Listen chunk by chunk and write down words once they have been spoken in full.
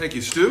Thank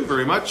you, Stu,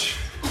 very much.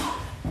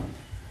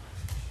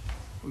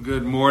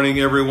 Good morning,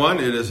 everyone.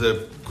 It is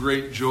a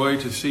great joy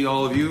to see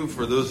all of you.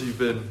 For those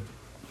of you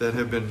that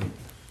have been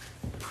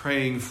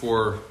praying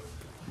for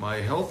my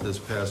health this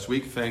past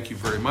week, thank you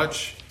very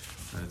much.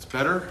 It's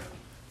better,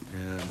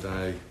 and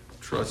I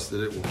trust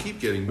that it will keep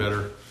getting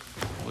better.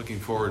 Looking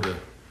forward to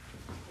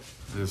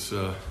this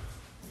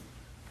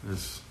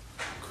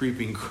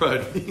creeping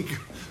crud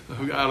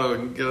get it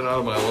out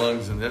of my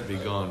lungs and that be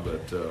gone,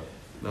 but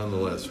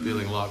nonetheless,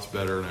 feeling lots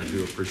better, and I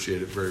do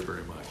appreciate it very,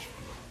 very much.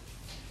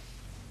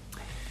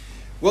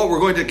 Well, we're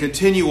going to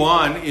continue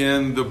on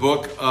in the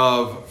book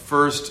of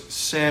 1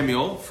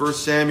 Samuel. 1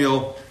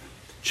 Samuel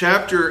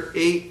chapter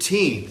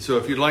 18. So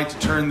if you'd like to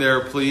turn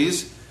there,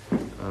 please.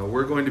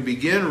 We're going to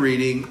begin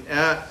reading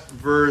at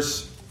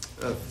verse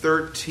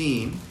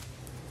 13.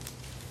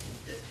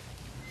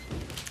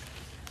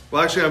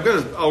 Well, actually,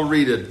 I'll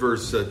read at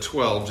verse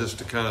 12 just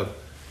to kind of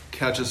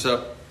catch us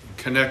up,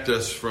 connect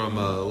us from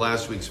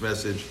last week's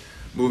message,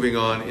 moving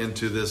on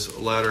into this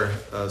latter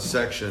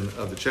section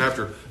of the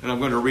chapter. And I'm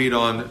going to read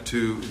on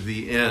to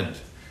the end.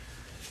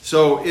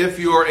 So if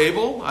you are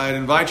able, I'd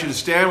invite you to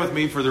stand with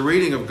me for the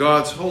reading of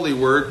God's holy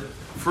word,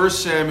 1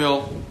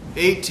 Samuel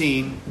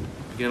 18.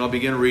 Again, I'll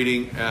begin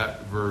reading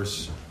at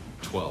verse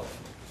 12.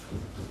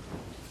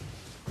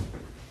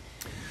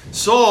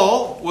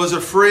 Saul was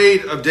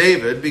afraid of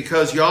David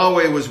because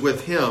Yahweh was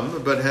with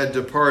him, but had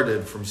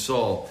departed from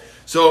Saul.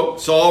 So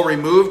Saul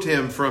removed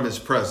him from his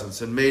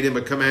presence and made him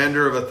a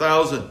commander of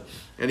 1,000.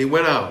 And he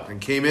went out and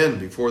came in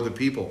before the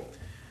people.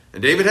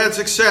 And David had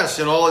success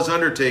in all his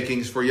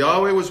undertakings, for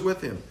Yahweh was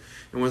with him.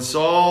 And when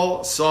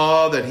Saul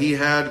saw that he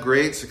had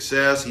great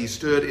success, he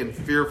stood in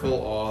fearful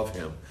awe of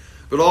him.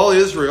 But all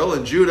Israel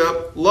and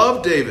Judah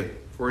loved David,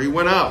 for he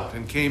went out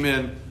and came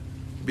in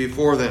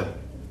before them.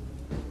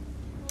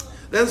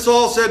 Then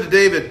Saul said to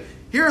David,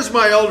 "Here is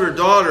my elder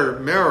daughter,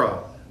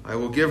 Merab. I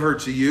will give her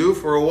to you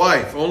for a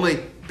wife.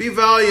 Only be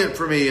valiant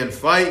for me and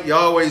fight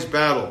Yahweh's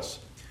battles."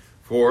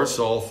 For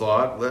Saul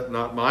thought, "Let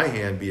not my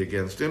hand be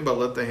against him, but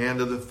let the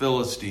hand of the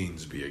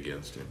Philistines be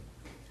against him."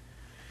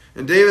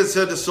 And David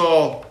said to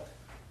Saul,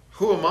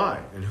 "Who am I,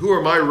 and who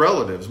are my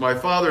relatives, my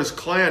father's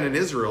clan in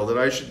Israel, that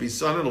I should be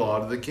son-in-law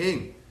to the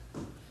king?"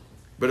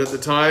 But at the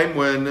time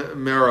when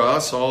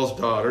Merab, Saul's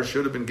daughter,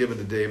 should have been given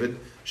to David,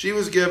 she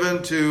was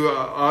given to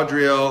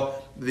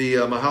Adriel the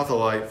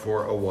Mahathalite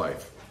for a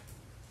wife.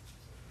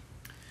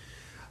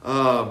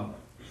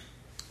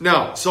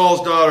 Now,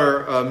 Saul's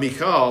daughter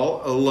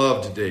Michal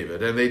loved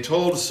David, and they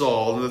told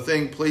Saul, and the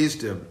thing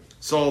pleased him.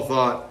 Saul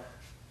thought,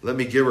 "Let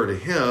me give her to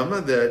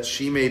him, that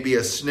she may be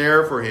a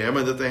snare for him,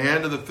 and that the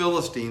hand of the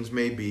Philistines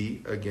may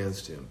be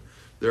against him."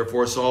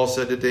 Therefore Saul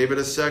said to David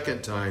a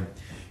second time,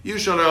 "You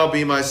shall now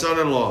be my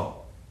son-in-law."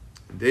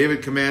 And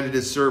David commanded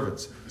his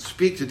servants,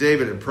 "Speak to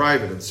David in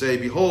private and say,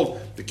 'Behold,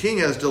 the king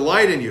has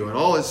delight in you, and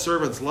all his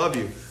servants love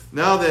you.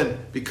 Now then,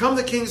 become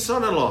the king's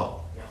son-in-law.'"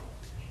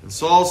 And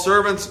Saul's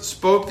servants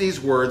spoke these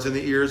words in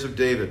the ears of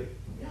David.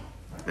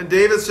 And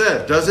David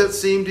said, "Does it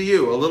seem to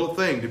you a little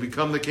thing to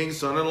become the king's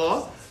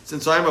son-in-law,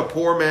 since I am a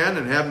poor man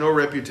and have no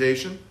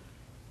reputation?"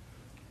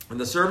 And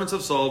the servants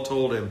of Saul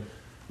told him,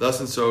 "Thus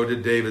and so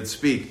did David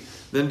speak."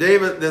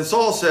 Then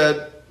Saul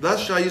said,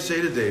 "Thus shall you say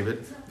to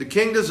David, 'The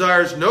king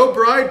desires no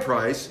bride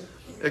price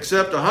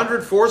except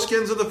 100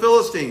 foreskins of the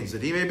Philistines,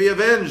 that he may be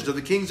avenged of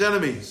the king's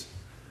enemies.'"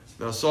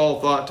 Now Saul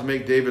thought to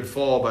make David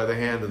fall by the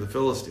hand of the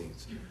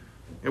Philistines.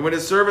 And when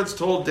his servants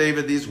told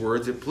David these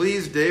words, it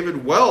pleased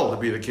David well to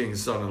be the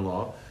king's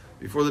son-in-law.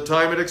 Before the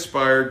time had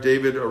expired,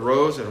 David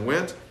arose and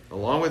went,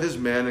 along with his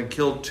men, and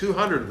killed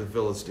 200 of the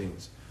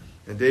Philistines.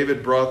 And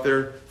David brought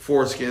their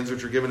foreskins,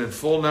 which were given in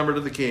full number to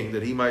the king,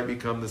 that he might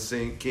become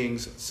the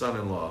king's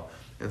son-in-law.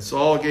 And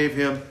Saul gave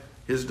him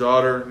his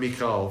daughter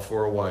Michal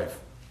for a wife.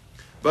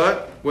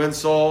 But when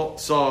Saul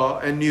saw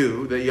and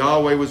knew that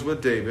Yahweh was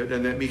with David,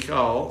 and that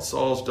Michal,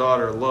 Saul's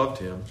daughter, loved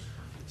him,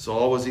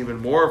 Saul was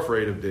even more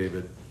afraid of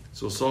David.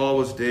 So Saul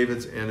was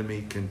David's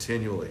enemy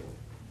continually.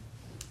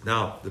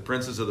 Now, the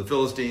princes of the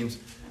Philistines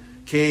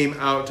came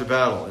out to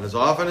battle, and as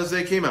often as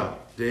they came out,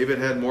 David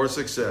had more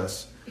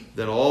success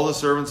than all the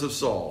servants of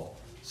Saul,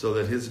 so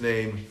that his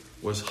name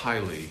was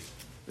highly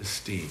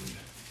esteemed.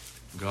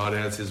 God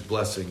adds his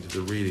blessing to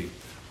the reading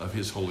of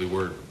his holy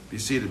word. Be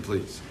seated,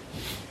 please.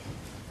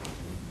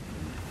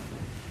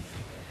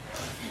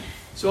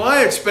 So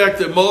I expect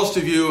that most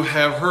of you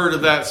have heard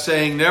of that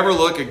saying, "Never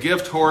look a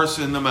gift horse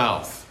in the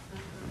mouth."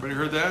 Everybody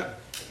heard that?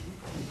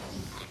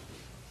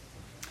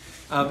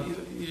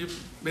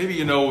 Maybe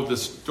you know the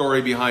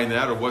story behind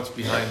that, or what's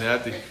behind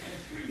that.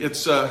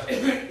 It's,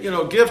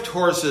 gift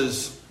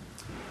horses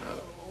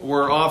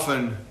were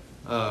often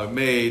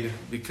made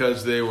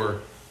because they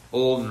were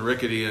old and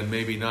rickety and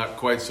maybe not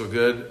quite so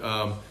good.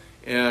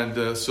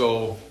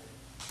 So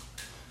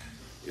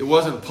it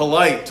wasn't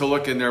polite to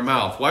look in their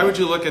mouth. Why would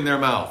you look in their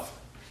mouth?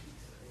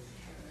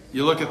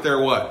 You look at their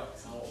what?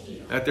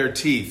 At their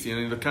teeth,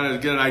 to kind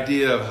of get an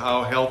idea of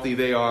how healthy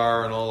they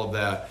are and all of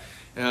that.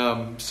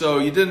 So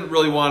you didn't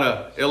really want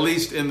to, at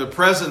least in the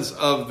presence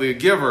of the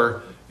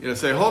giver,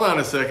 say, "Hold on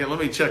a second, let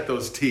me check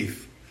those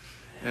teeth."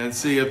 and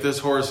see if this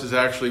horse is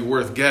actually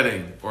worth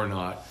getting or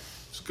not.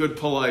 It's good,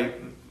 polite,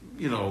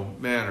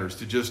 manners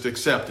to just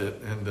accept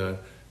it and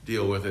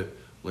deal with it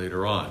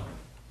later on.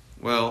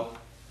 Well,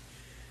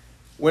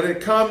 when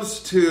it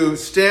comes to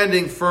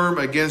standing firm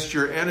against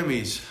your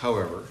enemies,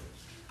 however,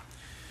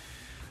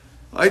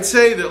 I'd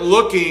say that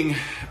looking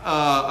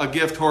a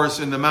gift horse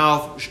in the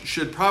mouth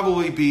should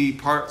probably be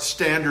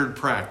standard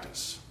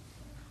practice.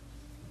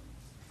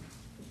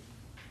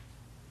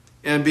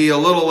 And be a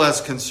little less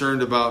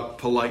concerned about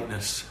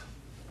politeness.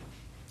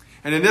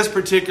 And in this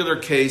particular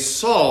case,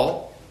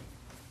 Saul,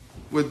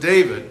 with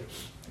David,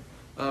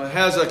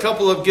 has a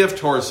couple of gift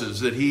horses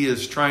that he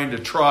is trying to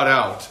trot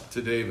out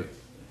to David.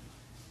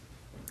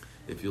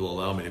 If you'll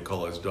allow me to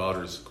call his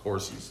daughters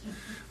horses.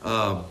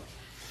 But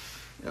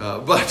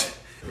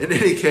in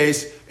any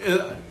case,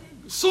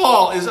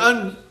 Saul is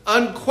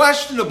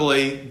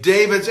unquestionably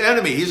David's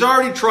enemy. He's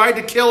already tried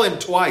to kill him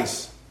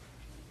twice.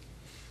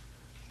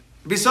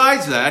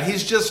 Besides that,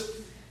 he's just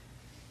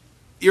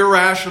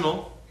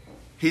irrational.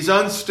 He's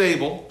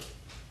unstable.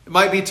 It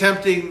might be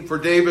tempting for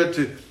David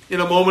to, in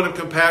a moment of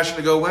compassion,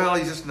 to go, well,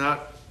 he's just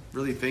not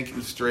really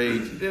thinking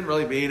straight. He didn't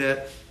really mean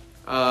it.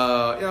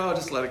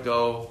 Just let it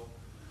go.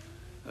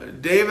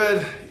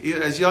 David,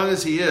 as young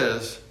as he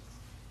is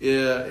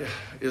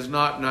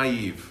not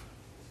naive.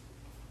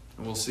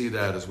 And we'll see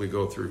that as we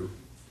go through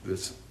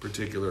this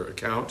particular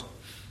account.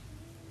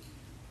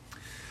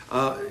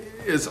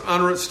 As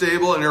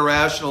unstable and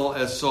irrational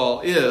as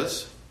Saul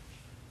is,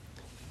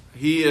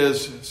 he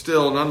is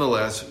still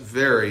nonetheless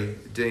very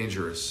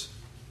dangerous.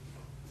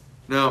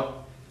 Now,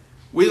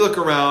 we look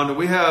around and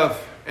we have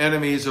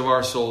enemies of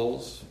our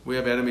souls. We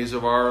have enemies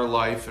of our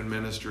life and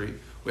ministry.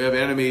 We have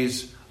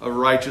enemies of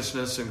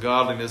righteousness and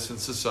godliness in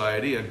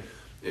society. And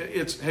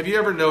have you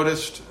ever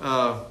noticed,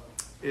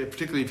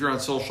 particularly if you're on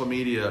social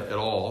media at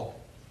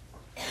all,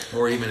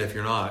 or even if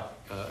you're not,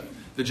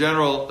 the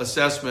general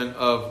assessment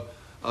of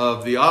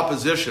the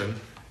opposition,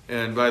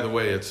 and by the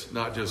way, it's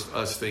not just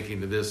us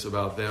thinking this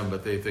about them,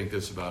 but they think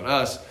this about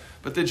us,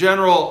 but the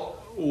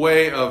general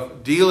way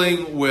of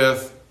dealing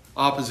with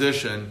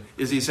opposition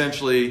is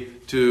essentially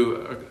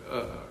to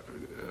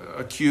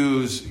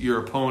accuse your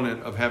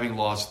opponent of having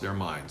lost their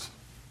minds.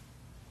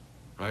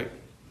 Right?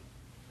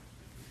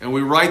 And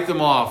we write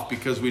them off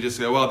because we just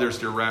say, well, they're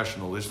still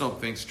irrational. They just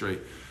don't think straight.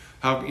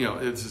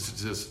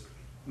 It's just,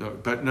 no,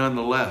 but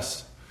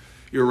nonetheless,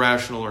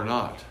 irrational or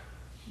not,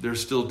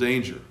 there's still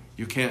danger.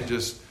 You can't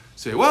just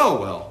say,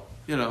 well,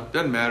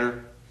 doesn't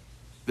matter.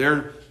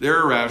 They're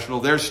irrational,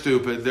 they're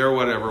stupid, they're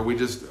whatever. We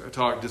just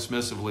talk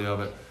dismissively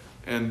of it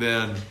and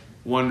then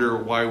wonder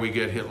why we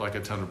get hit like a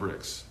ton of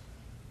bricks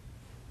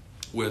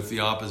with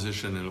the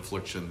opposition and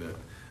affliction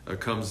that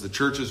comes the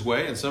church's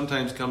way and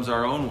sometimes comes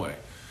our own way.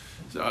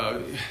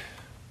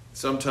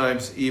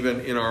 Sometimes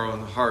even in our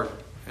own heart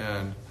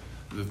and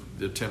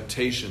the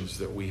temptations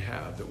that we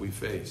have, that we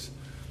face.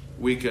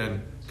 We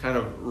can kind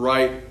of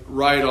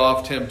write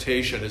off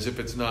temptation as if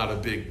it's not a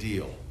big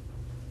deal.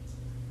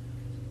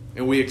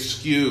 And we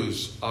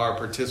excuse our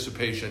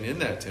participation in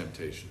that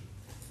temptation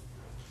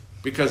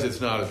because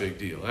it's not a big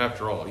deal.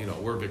 After all,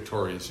 we're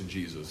victorious in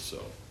Jesus,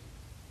 so.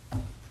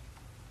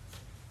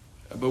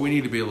 But we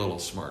need to be a little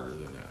smarter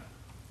than that.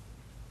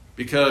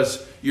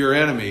 Because your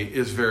enemy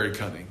is very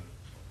cunning.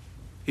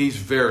 He's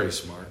very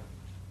smart.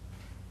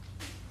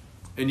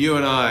 And you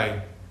and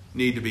I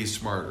need to be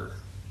smarter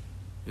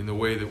in the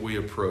way that we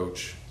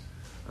approach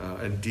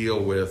and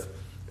deal with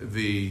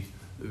the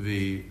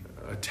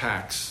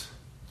attacks.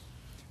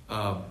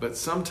 But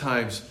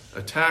sometimes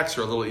attacks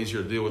are a little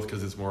easier to deal with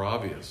because it's more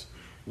obvious.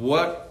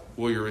 What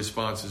will your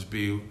responses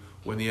be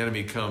when the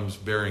enemy comes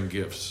bearing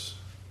gifts?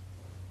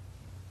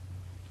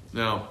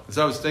 Now, as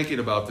I was thinking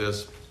about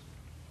this,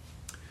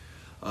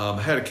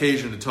 I had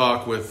occasion to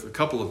talk with a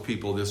couple of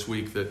people this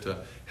week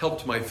that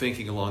helped my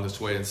thinking along this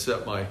way and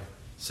set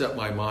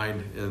my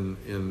mind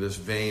in this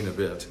vein a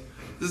bit.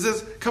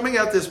 Coming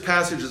at this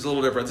passage is a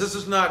little different. This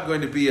is not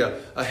going to be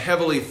a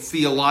heavily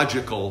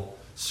theological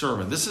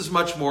sermon. This is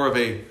much more of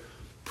a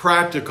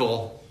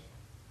practical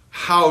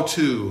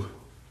how-to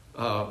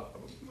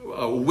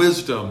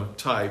wisdom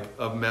type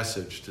of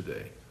message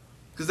today.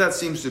 Because that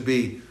seems to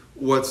be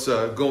what's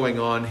going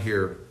on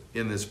here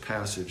in this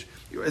passage.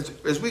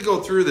 As we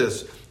go through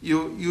this,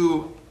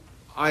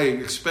 I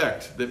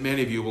expect that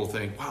many of you will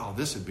think, wow,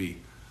 this would be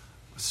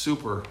a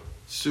super,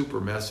 super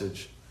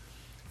message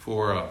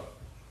for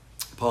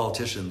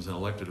politicians and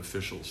elected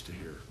officials to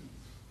hear.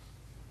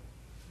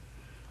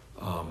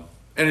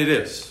 And it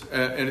is,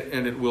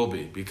 and it will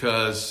be,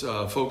 because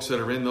folks that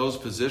are in those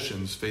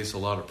positions face a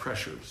lot of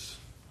pressures.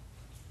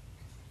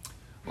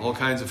 All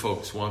kinds of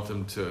folks want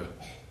them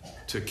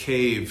to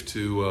cave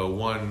to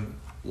one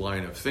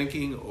line of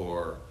thinking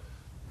or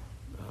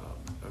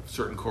a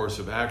certain course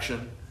of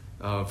action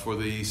for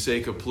the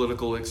sake of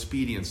political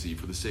expediency,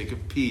 for the sake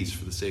of peace,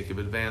 for the sake of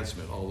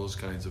advancement, all those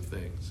kinds of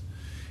things.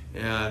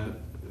 And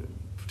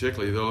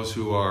particularly those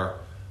who are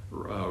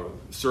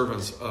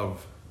servants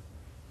of,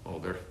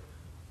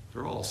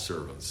 they're all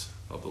servants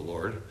of the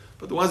Lord,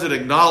 but the ones that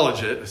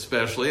acknowledge it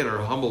especially and are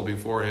humble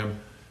before Him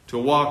to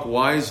walk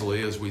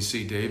wisely, as we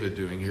see David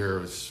doing here,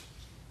 is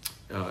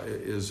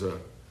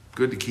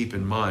good to keep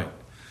in mind,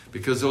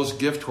 because those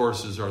gift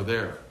horses are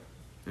there.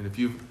 And if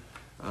you,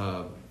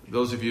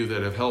 those of you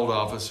that have held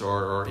office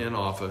or are in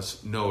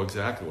office know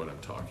exactly what I'm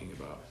talking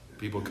about.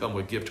 People come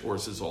with gift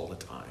horses all the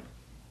time.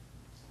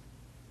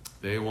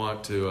 They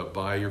want to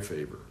buy your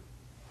favor.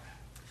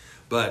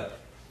 But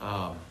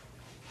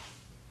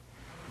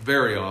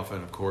very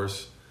often, of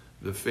course,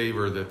 the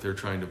favor that they're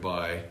trying to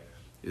buy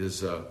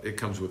is it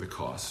comes with a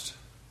cost.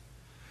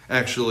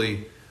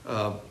 Actually,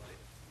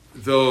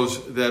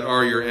 those that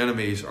are your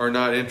enemies are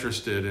not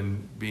interested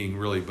in being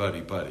really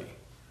buddy-buddy.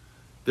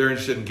 They're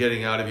interested in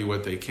getting out of you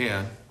what they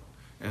can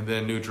and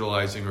then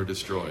neutralizing or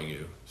destroying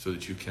you so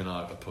that you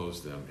cannot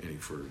oppose them any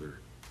further.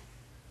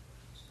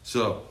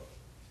 So,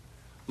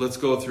 let's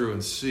go through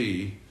and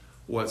see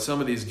what some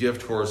of these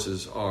gift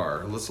horses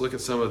are. Let's look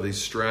at some of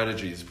these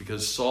strategies,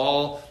 because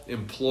Saul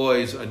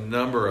employs a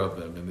number of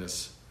them in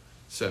this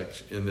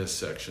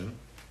section.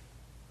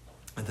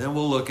 And then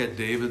we'll look at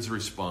David's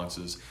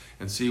responses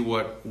and see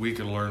what we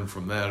can learn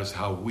from that as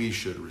how we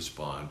should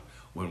respond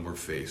when we're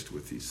faced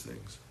with these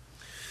things.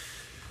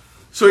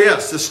 So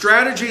yes, the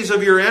strategies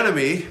of your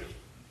enemy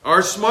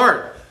are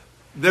smart.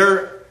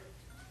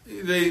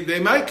 They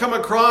might come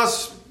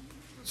across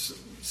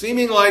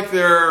seeming like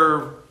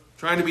they're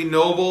trying to be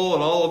noble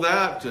and all of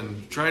that,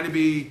 and trying to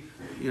be,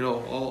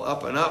 all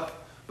up and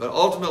up. But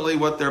ultimately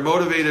what they're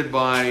motivated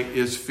by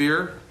is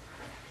fear.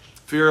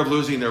 Fear of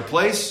losing their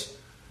place.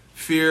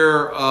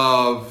 Fear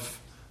of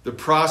the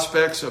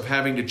prospects of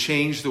having to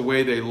change the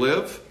way they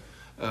live,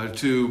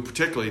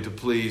 particularly to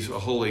please a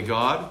holy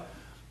God.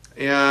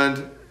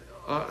 And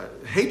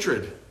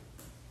hatred.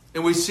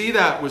 And we see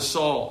that with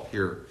Saul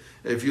here.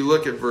 If you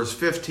look at verse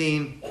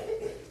 15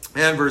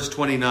 and verse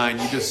 29,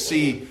 you just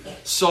see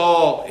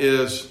Saul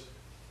is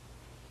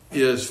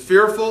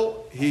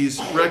fearful.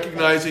 He's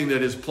recognizing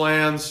that his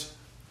plans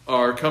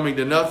are coming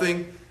to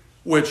nothing,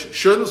 which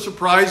shouldn't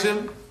surprise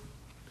him.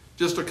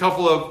 Just a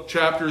couple of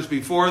chapters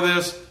before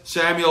this,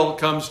 Samuel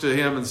comes to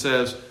him and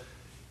says,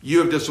 "You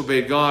have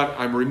disobeyed God.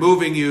 I'm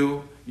removing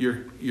you.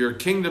 Your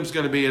kingdom's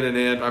going to be at an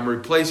end. I'm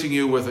replacing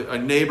you with a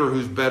neighbor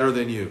who's better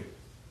than you."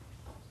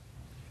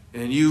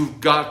 And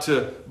you've got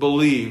to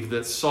believe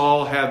that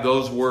Saul had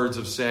those words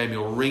of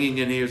Samuel ringing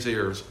in his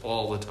ears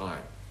all the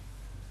time.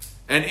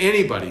 And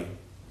anybody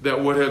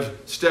that would have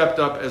stepped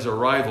up as a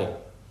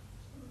rival,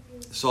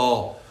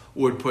 Saul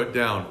would put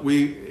down.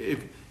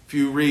 If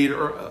you read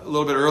a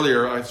little bit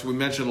earlier, as we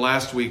mentioned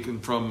last week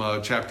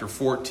from chapter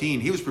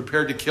 14, he was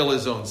prepared to kill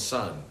his own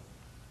son.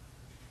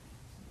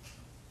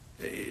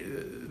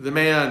 The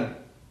man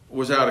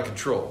was out of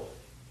control.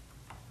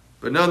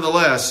 But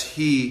nonetheless,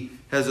 he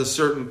has a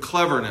certain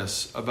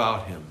cleverness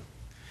about him.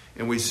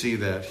 And we see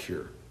that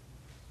here.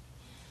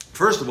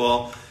 First of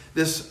all,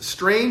 this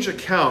strange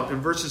account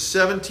in verses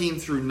 17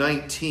 through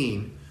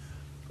 19,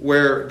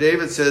 where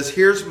David says,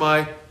 "Here's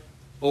my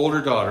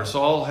older daughter."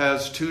 Saul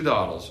has two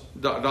daughters,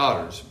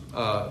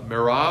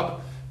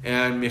 Merab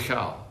and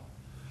Michal.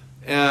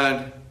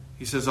 And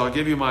he says, "I'll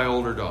give you my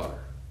older daughter."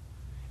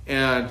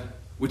 And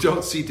we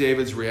don't see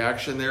David's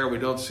reaction there. We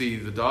don't see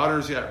the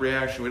daughter's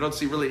reaction. We don't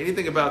see really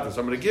anything about this.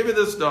 I'm going to give you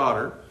this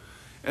daughter.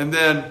 And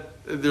then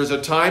there's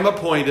a time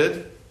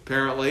appointed,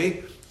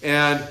 apparently.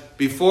 And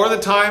before the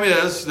time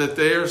is that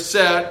they are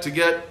set to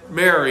get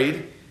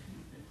married,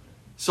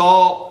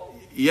 Saul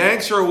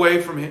yanks her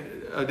away from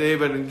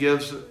David and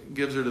gives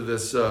her to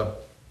this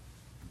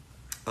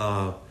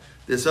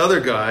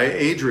other guy,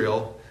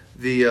 Adriel,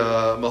 the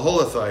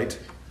Maholathite.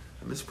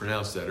 I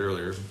mispronounced that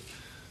earlier.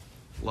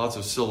 Lots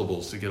of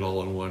syllables to get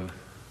all in one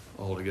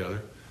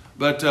altogether.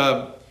 But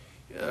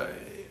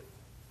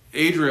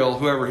Adriel,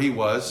 whoever he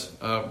was,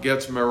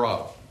 gets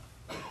Merab.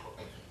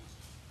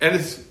 And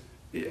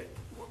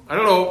I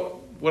don't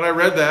know when I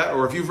read that,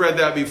 or if you've read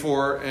that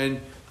before,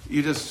 and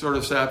you just sort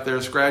of sat there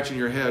scratching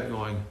your head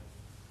going,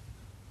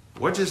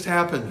 what just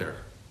happened there?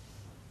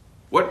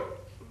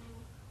 What?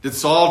 Did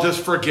Saul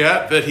just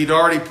forget that he'd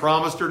already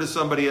promised her to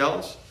somebody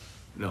else?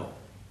 No.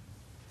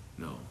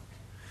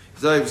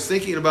 As I was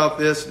thinking about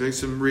this, doing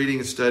some reading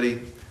and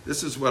study,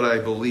 this is what I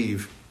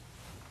believe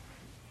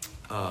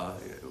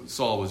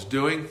Saul was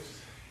doing.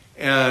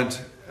 And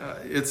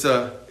it's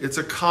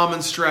a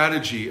common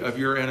strategy of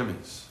your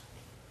enemies.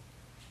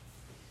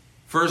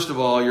 First of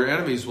all, your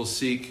enemies will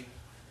seek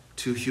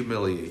to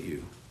humiliate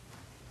you.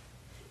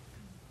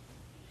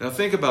 Now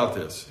think about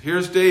this.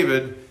 Here's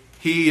David.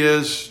 He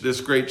is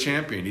this great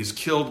champion. He's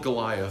killed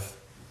Goliath.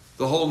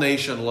 The whole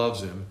nation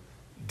loves him.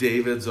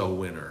 David's a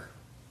winner.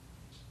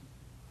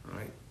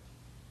 Right?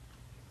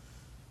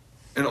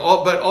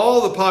 But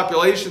all the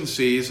population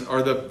sees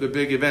are the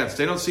big events.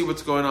 They don't see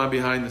what's going on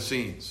behind the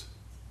scenes.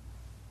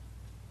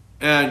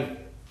 And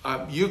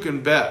you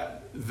can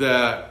bet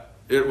that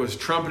it was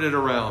trumpeted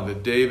around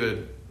that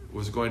David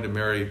was going to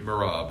marry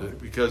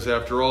Merab, because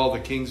after all, the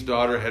king's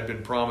daughter had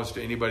been promised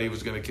to anybody who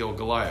was going to kill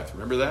Goliath.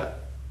 Remember that?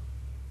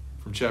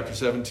 From chapter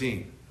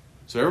 17.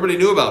 So everybody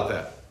knew about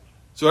that.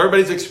 So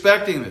everybody's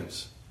expecting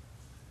this.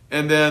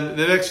 And then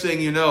the next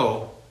thing you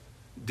know,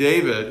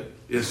 David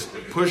is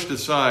pushed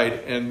aside,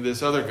 and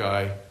this other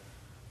guy,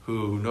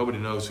 who nobody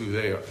knows who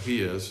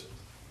he is,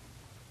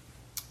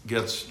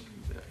 gets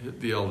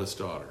the eldest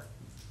daughter.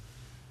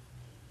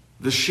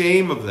 The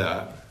shame of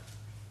that,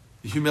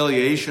 the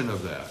humiliation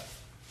of that,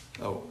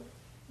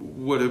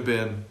 would have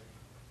been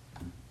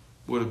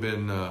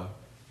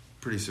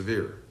pretty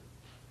severe.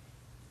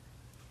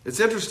 It's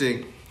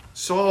interesting.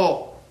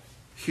 Saul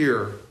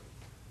here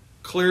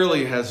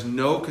clearly has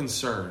no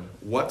concern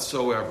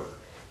whatsoever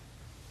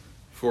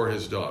for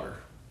his daughter.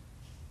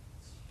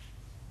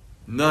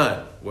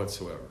 None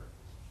whatsoever.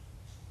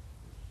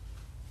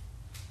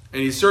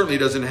 And he certainly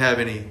doesn't have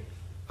any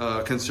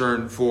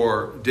concern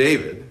for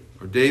David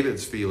or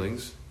David's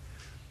feelings.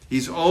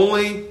 He's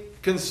only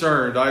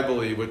concerned, I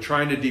believe, with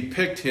trying to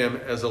depict him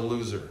as a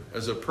loser,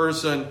 as a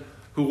person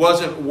who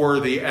wasn't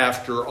worthy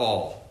after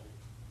all.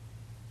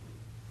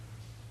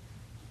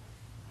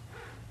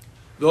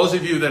 Those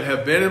of you that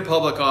have been in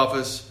public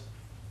office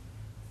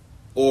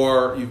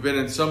or you've been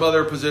in some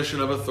other position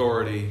of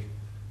authority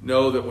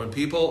know that when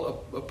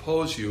people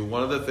oppose you,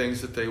 one of the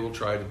things that they will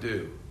try to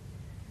do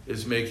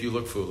is make you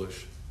look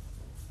foolish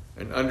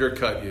and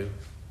undercut you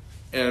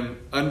and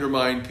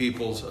undermine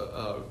people's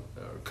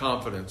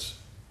confidence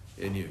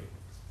in you.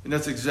 And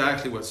that's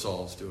exactly what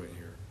Saul's doing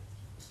here.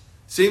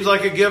 Seems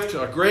like a gift,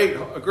 a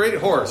great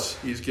horse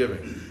he's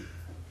giving.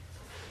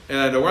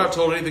 And we're not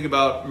told anything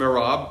about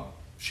Merab.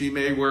 She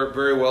may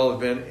very well have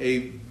been a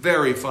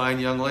very fine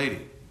young lady.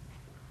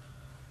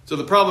 So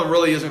the problem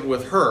really isn't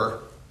with her.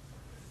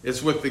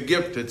 It's with the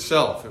gift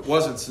itself. It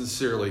wasn't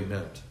sincerely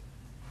meant.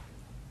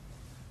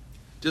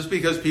 Just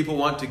because people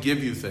want to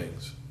give you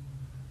things,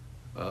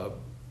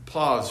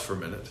 pause for a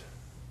minute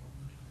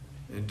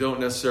and don't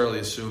necessarily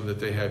assume that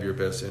they have your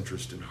best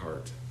interest in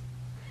heart.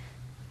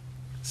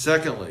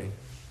 Secondly,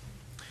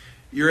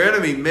 your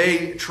enemy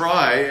may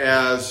try,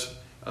 as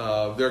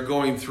they're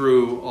going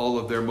through all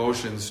of their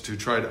motions to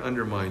try to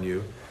undermine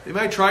you, they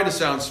might try to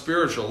sound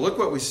spiritual. Look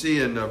what we see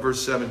in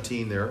verse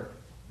 17 there.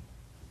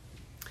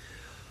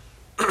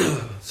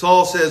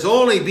 Saul says,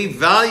 "Only be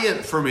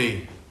valiant for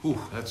me."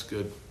 Ooh, that's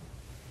good.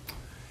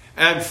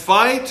 "And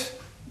fight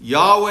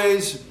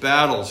Yahweh's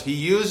battles." He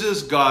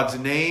uses God's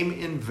name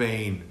in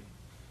vain.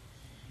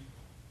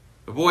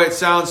 But boy, it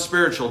sounds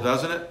spiritual,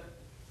 doesn't it?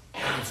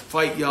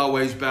 Fight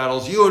Yahweh's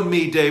battles. You and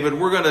me, David,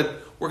 we're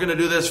gonna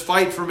do this.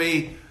 Fight for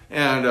me,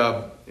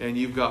 and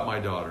you've got my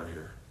daughter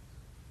here.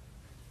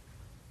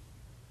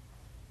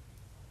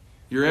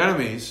 Your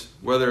enemies,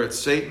 whether it's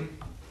Satan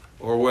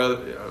or whether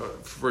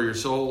for your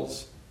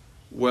souls,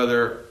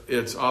 whether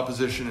it's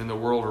opposition in the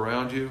world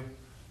around you,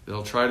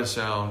 they'll try to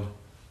sound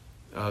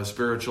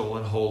spiritual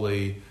and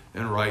holy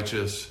and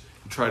righteous,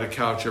 and try to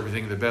couch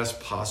everything in the best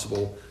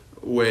possible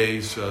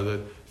ways.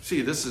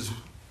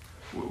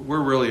 We're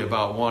really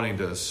about wanting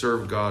to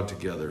serve God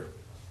together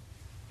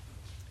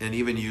and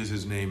even use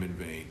his name in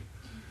vain.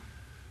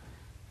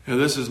 Now,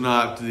 this is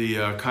not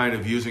the kind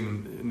of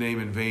using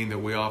name in vain that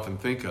we often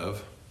think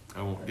of.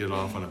 I won't get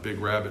off on a big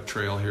rabbit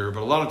trail here,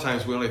 but a lot of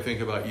times we only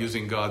think about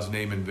using God's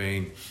name in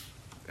vain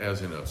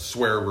as in a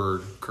swear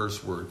word,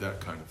 curse word,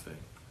 that kind of thing.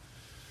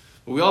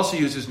 But we also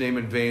use his name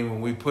in vain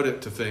when we put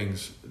it to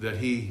things that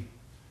he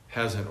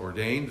hasn't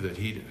ordained, that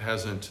he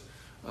hasn't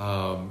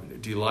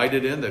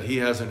delighted in, that he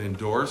hasn't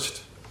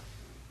endorsed.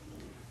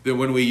 That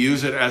when we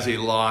use it as a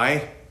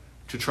lie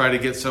to try to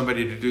get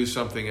somebody to do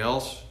something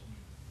else.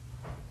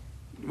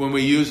 When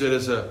we use it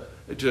as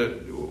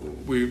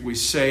we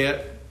say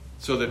it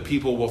so that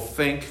people will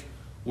think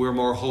we're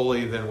more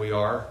holy than we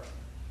are.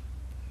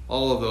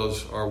 All of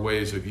those are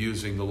ways of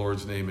using the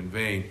Lord's name in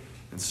vain,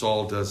 and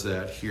Saul does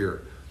that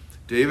here.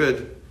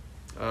 David,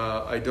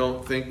 I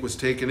don't think, was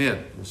taken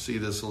in. We'll see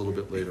this a little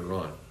bit later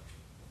on.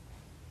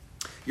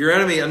 Your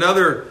enemy,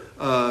 another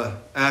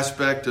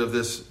aspect of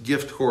this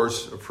gift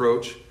horse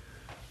approach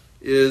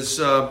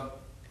is,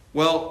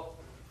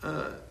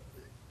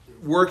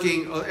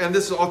 working, and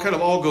this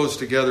all goes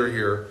together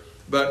here,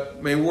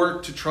 but may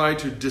work to try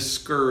to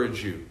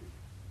discourage you.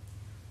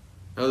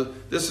 Now,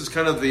 this is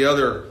kind of the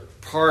other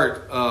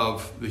part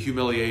of the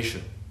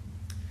humiliation.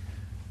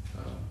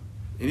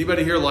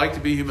 Anybody here like to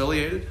be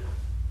humiliated?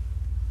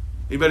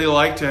 Anybody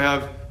like to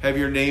have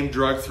your name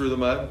dragged through the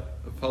mud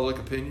of public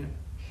opinion?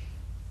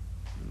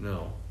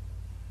 No.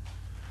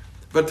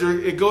 But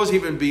it goes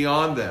even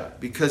beyond that,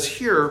 because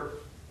here,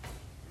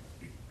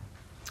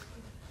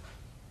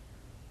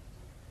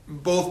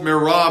 both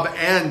Merab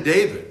and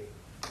David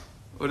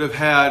would have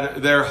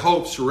had their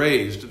hopes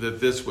raised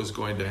that this was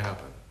going to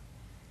happen.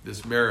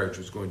 This marriage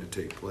was going to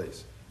take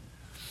place.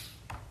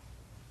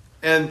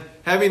 And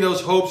having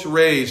those hopes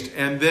raised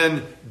and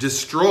then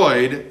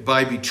destroyed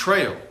by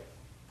betrayal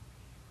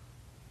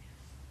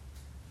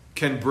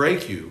can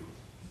break you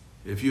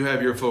if you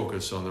have your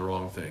focus on the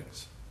wrong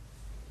things.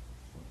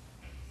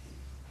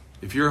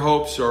 If your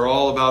hopes are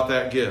all about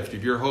that gift,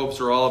 if your hopes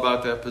are all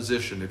about that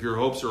position, if your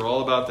hopes are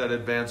all about that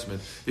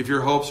advancement, if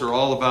your hopes are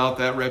all about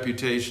that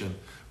reputation,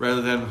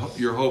 rather than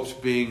your hopes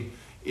being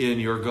in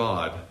your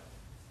God,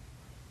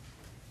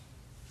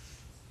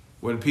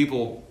 when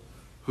people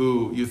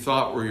who you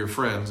thought were your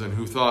friends and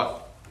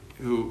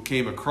who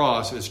came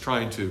across as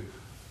trying to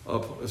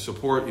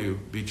support you,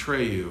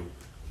 betray you,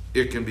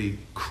 it can be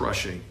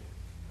crushing.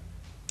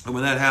 And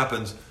when that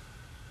happens,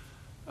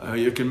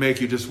 it can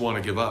make you just want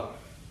to give up.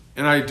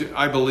 And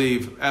I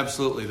believe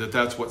absolutely that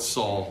that's what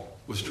Saul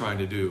was trying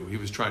to do. He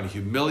was trying to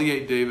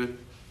humiliate David.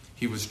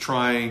 He was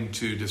trying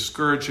to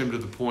discourage him to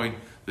the point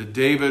that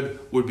David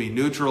would be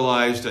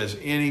neutralized as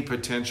any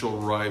potential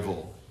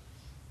rival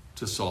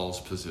to Saul's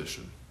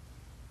position.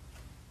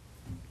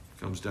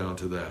 It comes down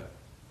to that.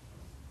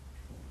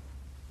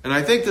 And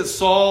I think that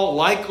Saul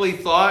likely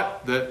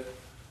thought that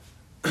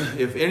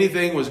if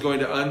anything was going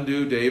to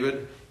undo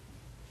David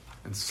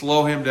and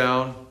slow him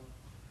down,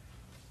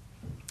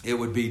 it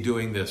would be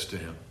doing this to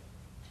him.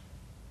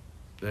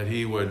 That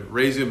he would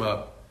raise him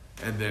up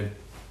and then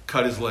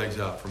cut his legs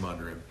out from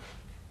under him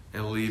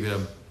and leave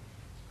him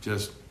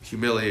just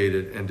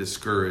humiliated and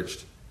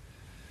discouraged.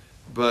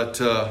 But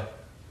that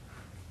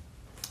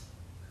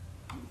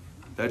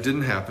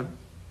didn't happen.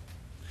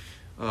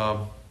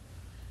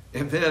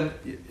 And then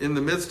in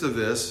the midst of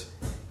this,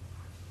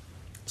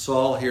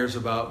 Saul hears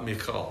about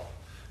Michal.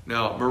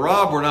 Now,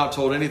 Merab, we're not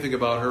told anything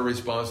about her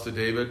response to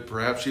David.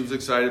 Perhaps she was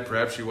excited,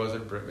 perhaps she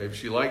wasn't. Maybe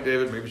she liked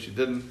David, maybe she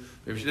didn't.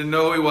 Maybe she didn't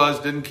know who he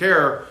was, didn't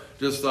care.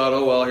 Just thought,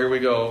 oh, well, here we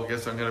go. I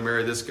guess I'm going to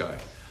marry this guy.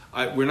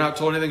 We're not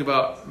told anything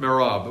about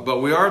Merab,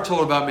 but we are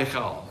told about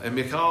Michal. And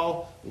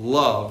Michal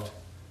loved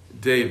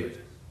David.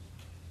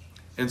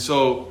 And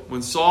so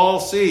when Saul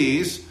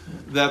sees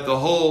that the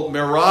whole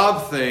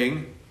Merab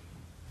thing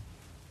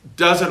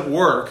doesn't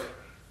work,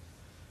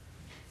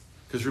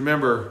 because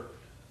remember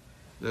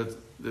that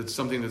that's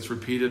something that's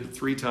repeated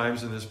 3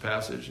 times in this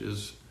passage,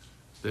 is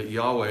that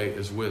Yahweh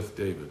is with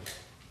David.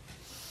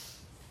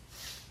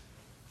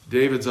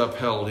 David's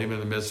upheld even in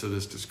the midst of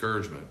this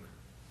discouragement.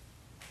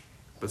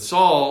 But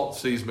Saul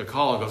sees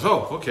Michal and goes,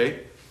 oh,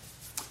 okay,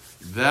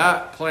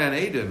 that plan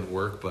A didn't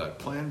work, but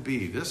plan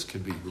B, this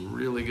could be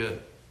really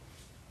good.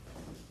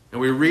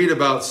 And we read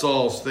about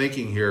Saul's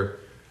thinking here.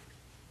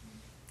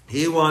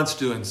 He wants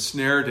to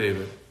ensnare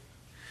David.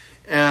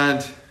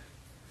 And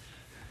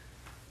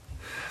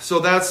so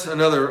that's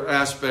another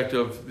aspect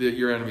of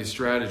your enemy's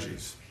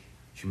strategies.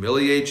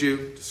 Humiliate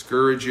you,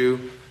 discourage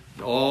you,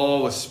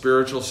 all with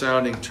spiritual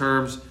sounding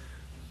terms.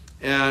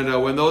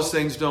 And when those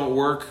things don't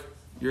work,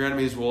 your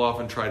enemies will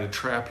often try to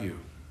trap you.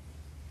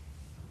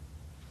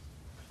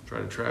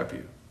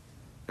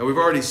 Now we've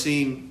already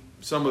seen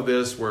some of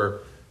this where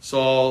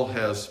Saul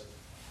has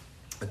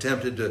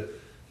attempted to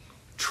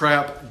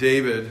trap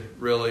David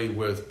really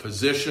with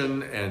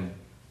position and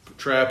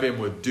trap him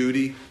with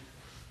duty,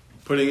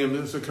 putting him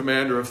as a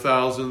commander of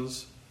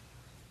thousands,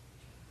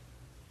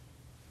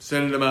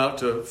 sending him out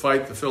to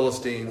fight the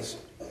Philistines,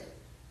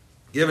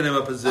 giving him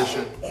a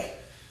position.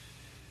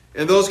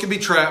 And those can be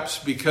traps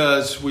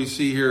because we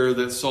see here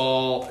that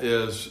Saul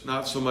is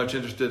not so much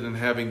interested in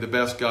having the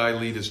best guy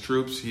lead his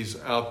troops. He's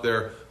out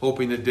there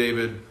hoping that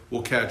David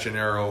will catch an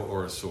arrow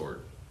or a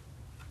sword.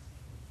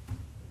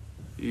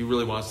 He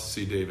really wants to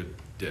see David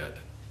dead.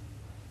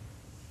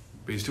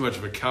 But he's too much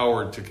of a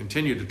coward to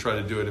continue to try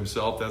to do it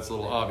himself. That's a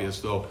little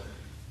obvious, though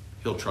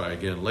he'll try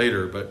again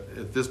later. But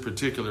at this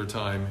particular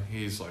time,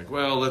 he's like,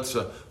 well, let's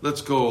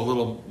go a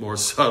little more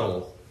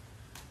subtle.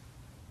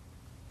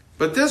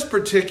 But this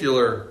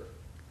particular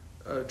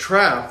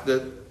trap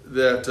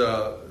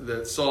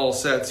that Saul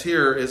sets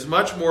here is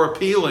much more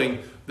appealing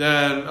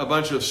than a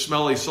bunch of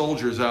smelly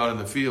soldiers out in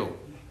the field.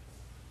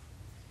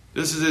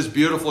 This is his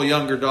beautiful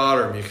younger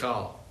daughter,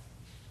 Michal,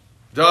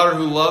 daughter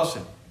who loves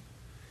him.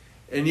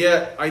 And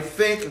yet, I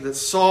think that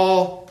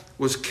Saul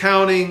was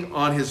counting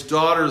on his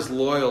daughter's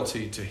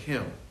loyalty to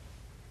him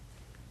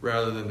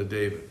rather than to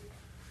David.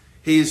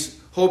 He's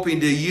hoping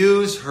to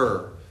use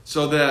her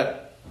so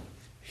that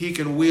he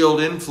can wield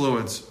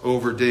influence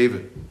over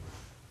David.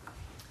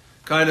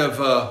 Kind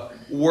of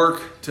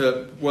work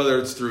to, whether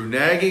it's through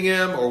nagging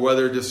him or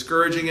whether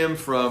discouraging him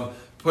from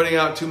putting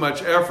out too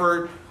much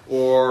effort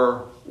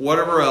or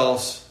whatever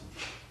else,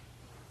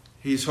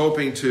 he's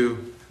hoping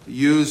to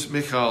use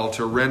Michal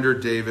to render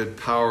David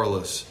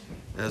powerless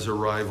as a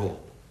rival.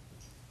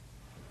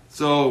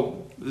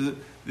 So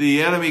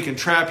the enemy can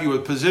trap you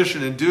with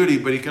position and duty,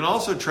 but he can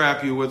also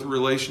trap you with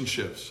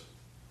relationships.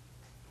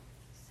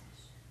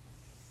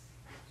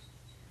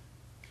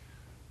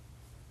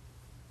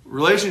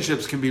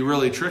 Relationships can be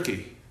really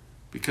tricky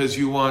because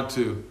you want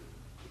to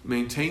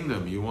maintain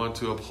them, you want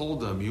to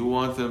uphold them, you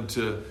want them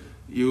to,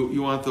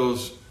 you want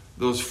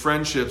those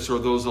friendships or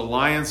those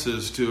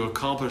alliances to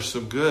accomplish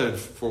some good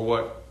for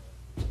what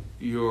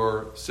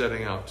you're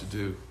setting out to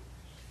do.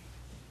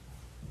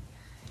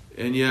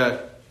 And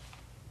yet,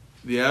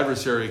 the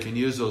adversary can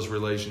use those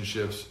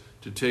relationships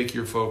to take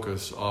your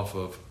focus off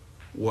of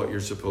what you're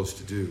supposed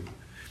to do.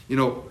 You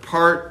know,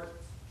 part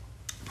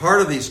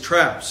of these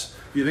traps,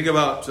 if you think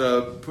about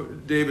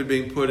David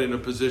being put in a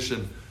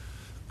position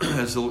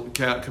as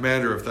the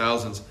commander of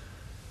thousands,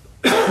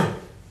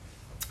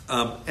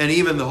 and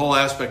even the whole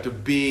aspect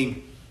of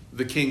being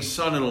the king's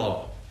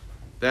son-in-law,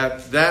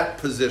 that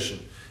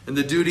position, and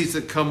the duties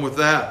that come with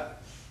that.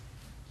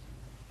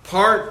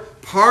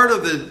 Part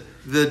of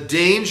the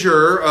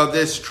danger of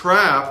this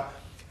trap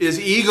is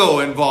ego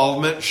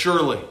involvement,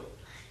 surely.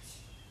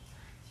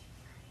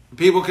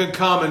 People can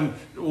come and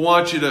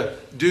want you to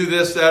do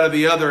this, that, or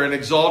the other and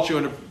exalt you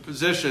in a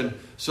position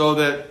so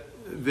that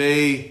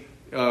they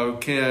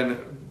can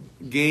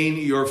gain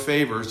your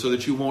favor so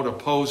that you won't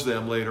oppose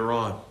them later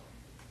on.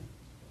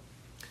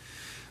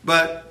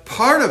 But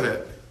part of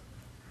it,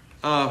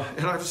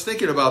 and I was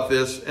thinking about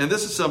this, and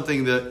this is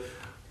something that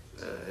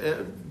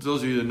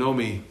those of you that know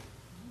me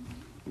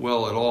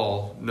well at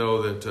all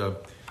know that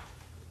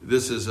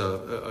this is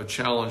a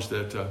challenge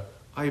that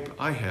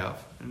I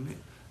have, and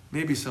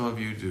maybe some of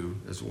you do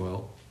as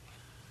well.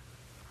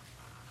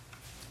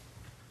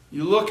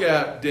 You look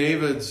at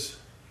David's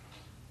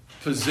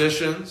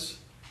positions,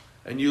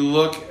 and you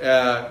look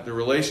at the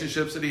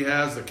relationships that he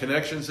has, the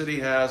connections that he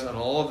has, and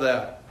all of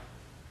that.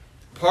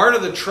 Part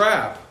of the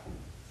trap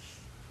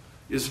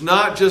is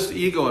not just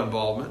ego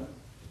involvement.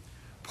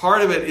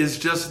 Part of it is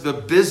just the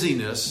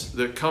busyness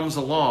that comes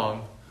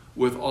along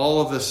with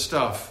all of the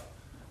stuff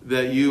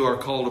that you are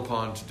called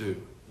upon to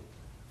do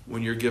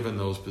when you're given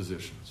those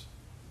positions.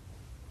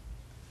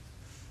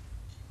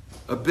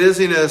 A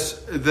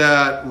busyness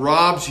that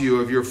robs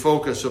you of your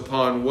focus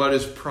upon what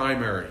is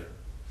primary.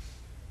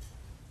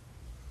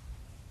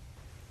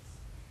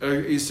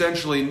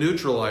 Essentially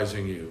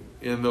neutralizing you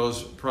in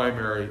those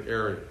primary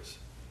areas.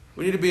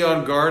 We need to be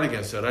on guard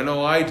against that. I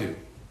know I do,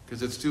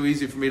 because it's too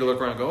easy for me to look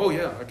around and go, oh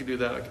yeah, I could do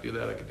that, I could do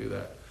that, I could do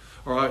that.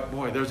 Or,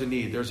 boy, there's a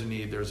need, there's a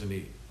need, there's a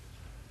need.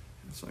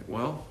 It's like,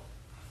 well,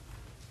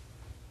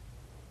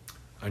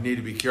 I need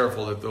to be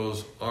careful that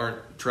those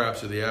aren't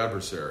traps of the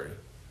adversary,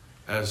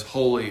 as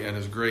holy and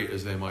as great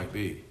as they might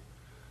be.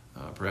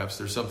 Perhaps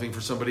there's something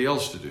for somebody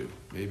else to do.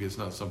 Maybe it's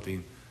not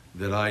something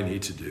that I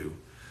need to do,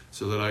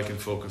 so that I can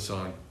focus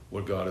on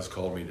what God has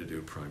called me to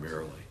do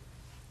primarily.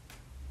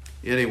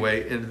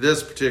 Anyway, in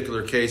this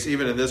particular case,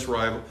 even in this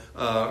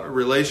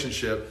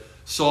relationship,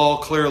 Saul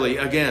clearly,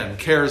 again,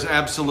 cares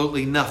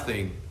absolutely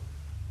nothing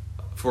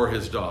for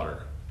his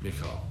daughter,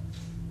 Michal.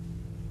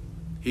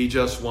 He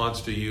just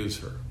wants to use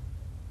her.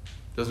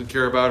 Doesn't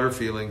care about her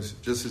feelings,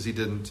 just as he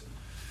didn't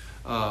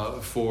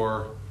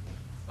for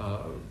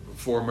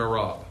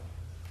Merab.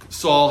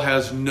 Saul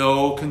has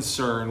no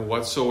concern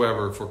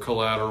whatsoever for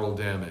collateral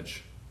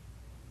damage.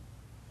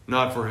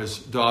 Not for his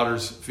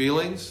daughter's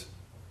feelings,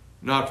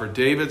 not for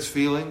David's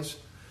feelings,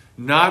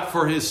 not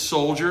for his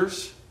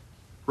soldiers,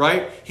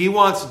 right? He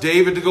wants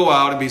David to go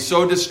out and be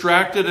so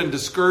distracted and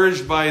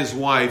discouraged by his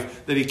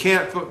wife that he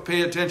can't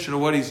pay attention to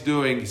what he's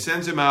doing. He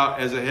sends him out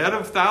as a head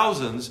of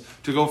thousands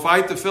to go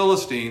fight the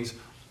Philistines.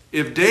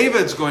 If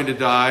David's going to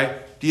die,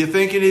 do you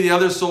think any of the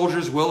other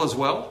soldiers will as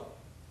well?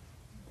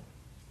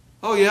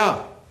 Oh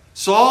yeah.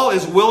 Saul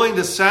is willing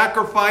to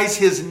sacrifice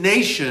his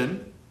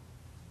nation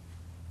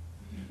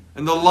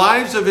and the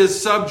lives of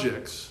his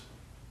subjects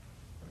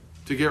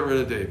to get rid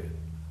of David.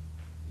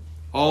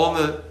 All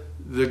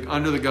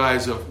under the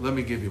guise of, let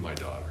me give you my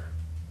daughter.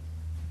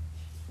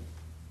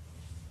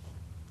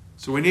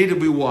 So we need to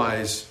be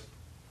wise,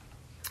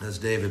 as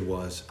David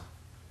was.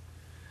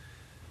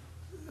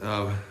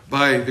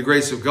 By the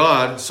grace of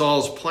God,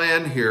 Saul's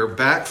plan here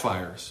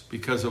backfires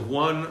because of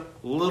one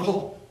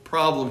little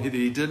problem that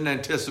he didn't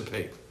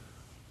anticipate.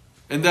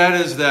 And that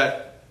is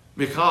that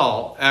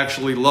Michal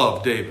actually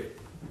loved David.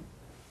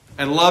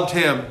 And loved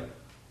him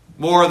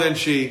more than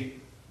she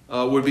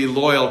would be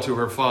loyal to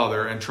her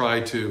father and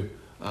try to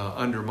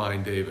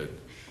undermine David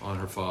on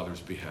her father's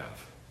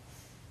behalf.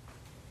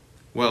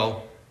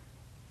 Well,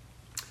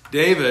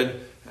 David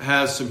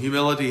has some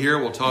humility here.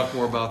 We'll talk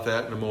more about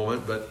that in a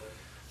moment. But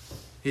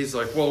he's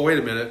like, well, wait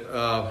a minute.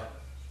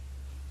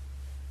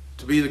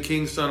 To be the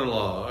king's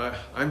son-in-law,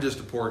 I'm just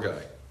a poor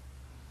guy.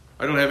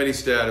 I don't have any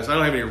status. I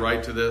don't have any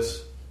right to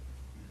this.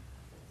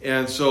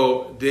 And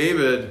so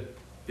David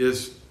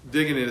is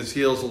digging in his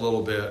heels a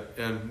little bit,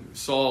 and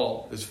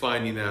Saul is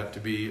finding that to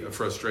be a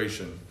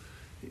frustration.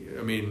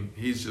 I mean,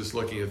 he's just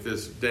looking at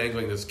this,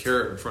 dangling this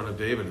carrot in front of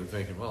David and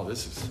thinking, well,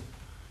 this is,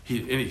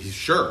 he's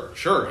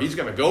sure, he's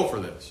going to go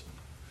for this.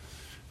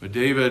 But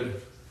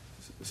David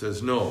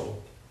says no.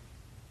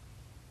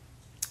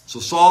 So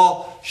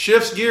Saul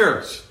shifts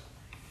gears.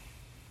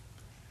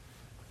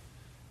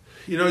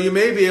 You know, you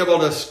may be able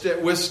to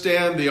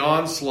withstand the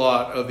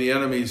onslaught of the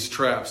enemy's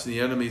traps, the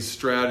enemy's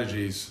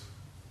strategies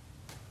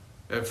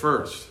at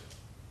first.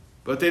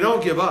 But they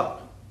don't give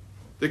up.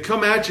 They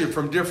come at you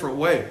from different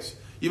ways.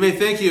 You may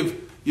think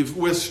you've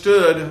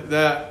withstood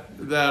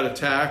that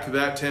attack,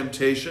 that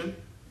temptation,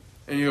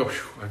 and you go,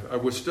 I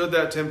withstood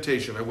that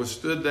temptation. I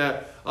withstood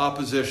that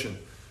opposition.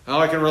 Now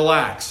I can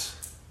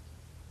relax.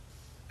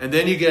 And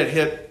then you get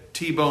hit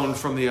T-boned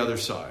from the other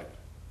side.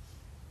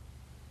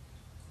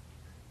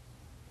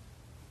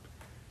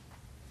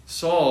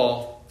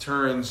 Saul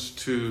turns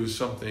to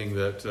something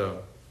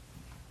that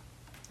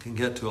can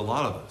get to a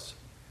lot of us.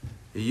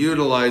 He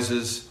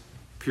utilizes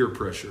peer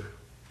pressure.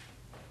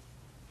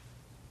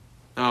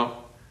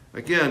 Now,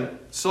 again,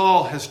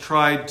 Saul has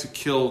tried to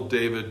kill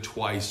David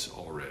twice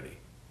already.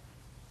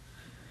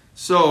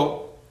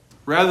 So,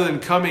 rather than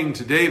coming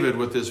to David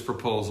with this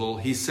proposal,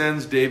 he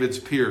sends David's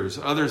peers,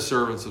 other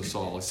servants of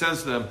Saul. He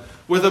sends them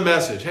with a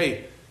message.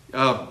 Hey,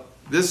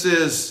 this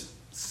is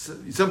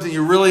something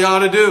you really ought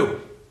to do.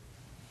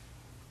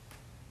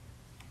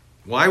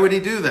 Why would he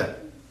do that?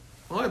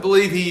 Well, I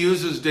believe he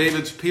uses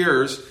David's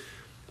peers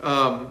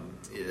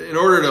in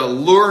order to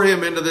lure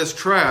him into this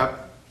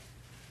trap.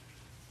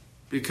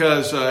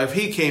 Because if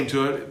he came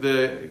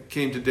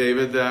to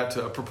David,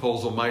 that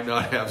proposal might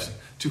not have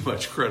too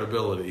much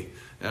credibility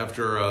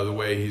after the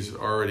way he's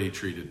already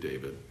treated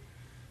David.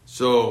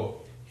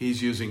 So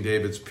he's using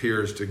David's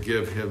peers to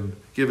give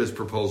his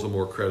proposal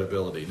more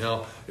credibility.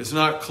 Now, it's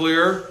not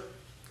clear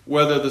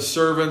whether the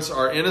servants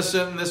are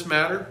innocent in this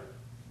matter.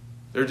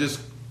 They're just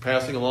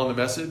passing along the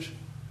message.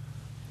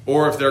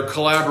 Or if they're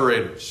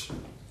collaborators.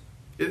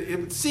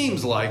 It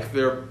seems like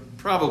they're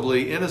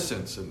probably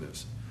innocents in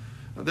this.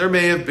 There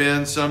may have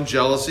been some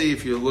jealousy.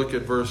 If you look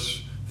at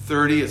verse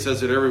 30, it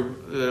says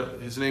that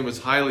his name was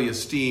highly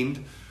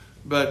esteemed.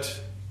 But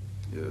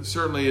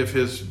certainly if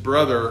his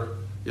brother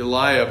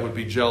Eliab would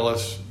be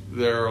jealous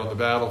there on the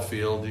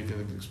battlefield, you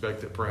can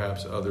expect that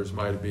perhaps others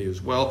might be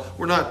as well.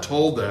 We're not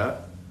told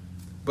that.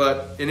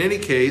 But in any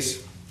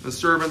case, the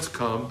servants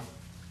come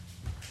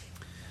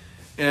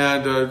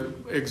and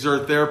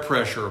exert their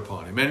pressure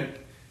upon him. And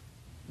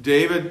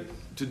David,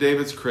 to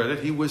David's credit,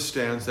 he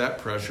withstands that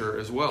pressure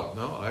as well.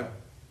 No,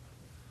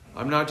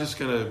 I'm not just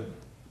going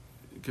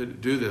to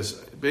do this.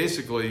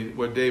 Basically,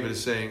 what David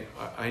is saying,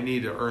 I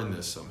need to earn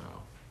this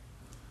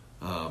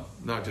somehow.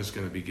 Not just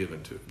going to be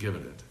given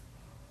it.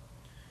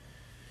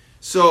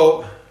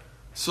 So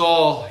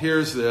Saul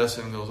hears this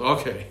and goes,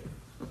 okay,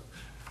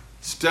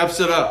 steps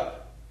it up.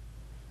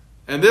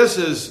 And this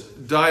is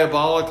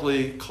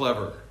diabolically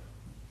clever.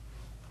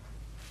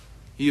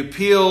 He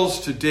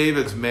appeals to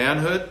David's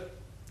manhood,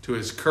 to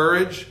his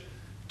courage,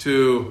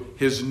 to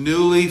his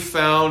newly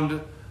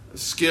found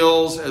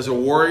skills as a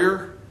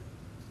warrior.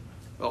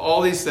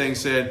 All these things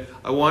saying,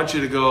 I want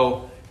you to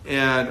go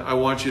and I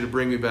want you to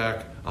bring me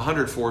back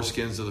 100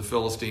 foreskins of the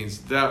Philistines.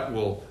 That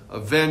will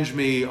avenge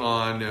me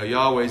on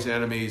Yahweh's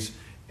enemies,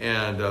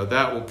 and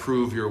that will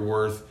prove your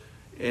worth.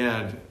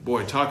 And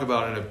boy, talk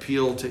about an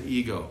appeal to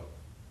ego.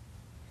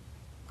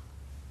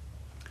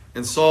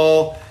 And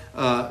Saul,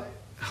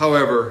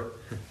 however,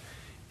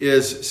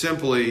 is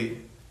simply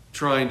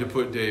trying to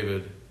put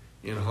David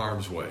in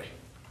harm's way.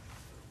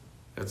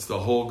 That's the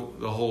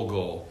whole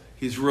goal.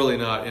 He's really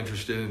not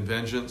interested in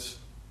vengeance.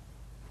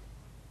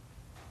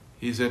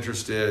 He's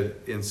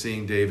interested in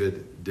seeing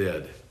David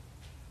dead.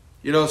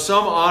 You know,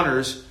 some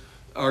honors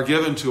are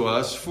given to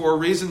us for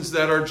reasons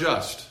that are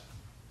just.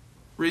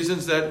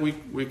 Reasons that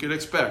we could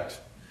expect.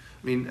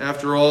 I mean,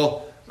 after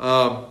all,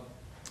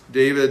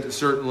 David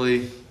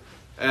certainly,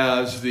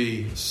 as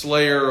the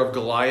slayer of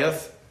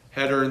Goliath,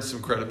 had earned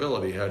some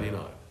credibility, had he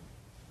not?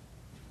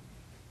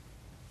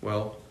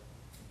 Well,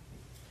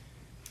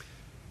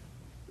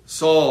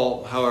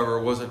 Saul, however,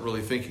 wasn't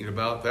really thinking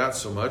about that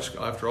so much.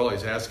 After all,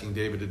 he's asking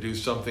David to do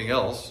something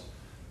else,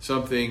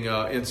 something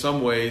in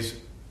some ways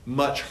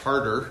much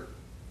harder.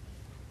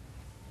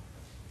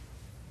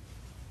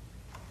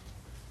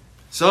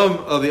 Some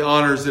of the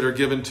honors that are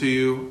given to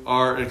you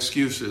are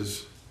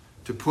excuses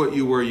to put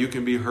you where you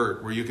can be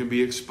hurt, where you can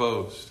be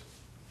exposed.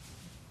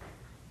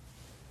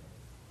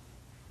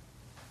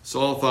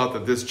 Saul thought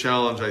that this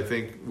challenge, I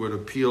think, would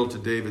appeal to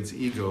David's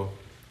ego,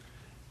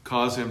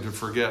 cause him to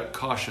forget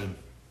caution.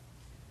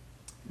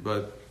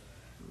 But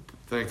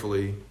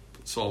thankfully,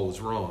 Saul was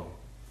wrong.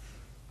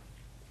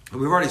 And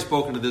we've already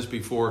spoken to this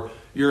before.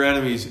 Your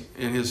enemies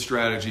and his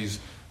strategies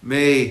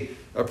may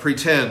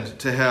pretend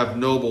to have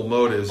noble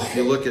motives. If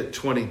you look at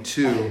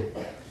 22,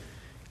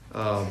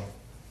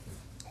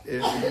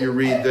 you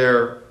read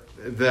there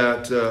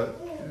that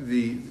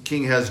the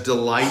king has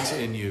delight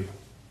in you.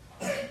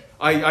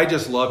 I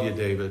just love you,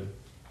 David.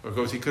 Of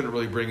course, he couldn't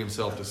really bring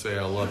himself to say,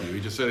 I love you. He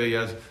just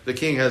said the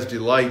king has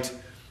delight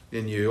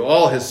in you.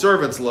 All his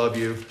servants love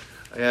you.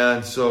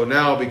 And so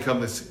now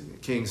become the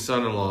king's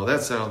son-in-law.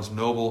 That sounds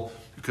noble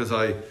because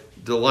I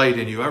delight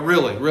in you.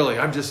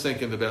 I'm just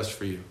thinking the best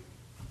for you.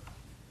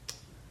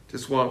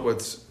 Just want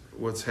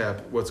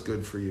what's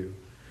good for you.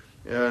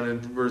 And in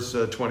verse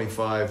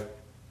 25,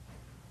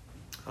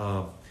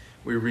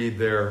 we read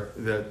there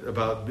that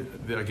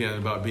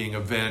about being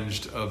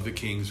avenged of the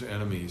king's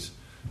enemies.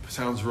 It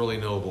sounds really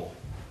noble,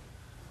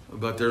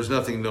 but there's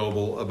nothing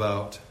noble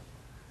about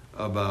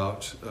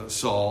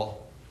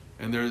Saul.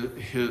 And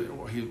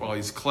while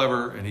he's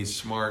clever and he's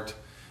smart,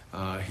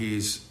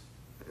 he's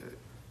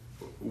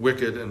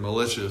wicked and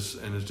malicious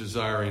and is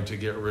desiring to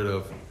get rid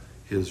of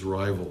his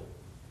rival.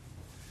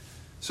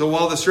 So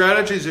while the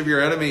strategies of your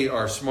enemy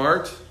are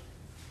smart,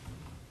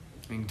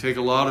 you can take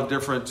a lot of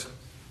different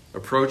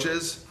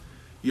approaches,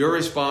 your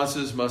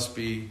responses must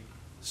be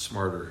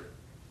smarter.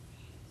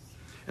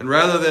 And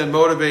rather than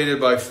motivated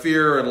by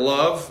fear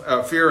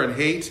and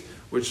hate,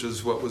 which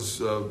is what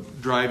was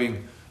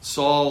driving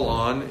Saul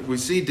on, we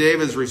see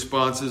David's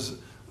responses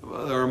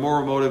are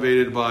more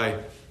motivated by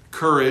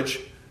courage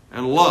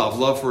and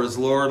love for his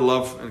Lord,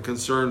 love and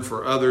concern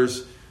for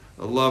others,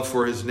 a love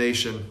for his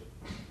nation.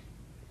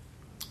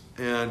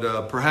 And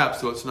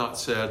perhaps, though it's not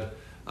said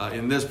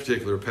in this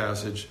particular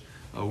passage,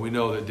 we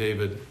know that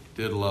David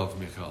did love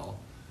Michal.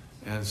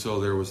 And so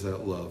there was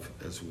that love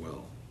as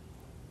well.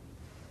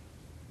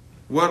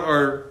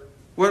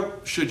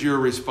 What should your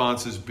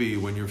responses be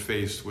when you're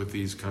faced with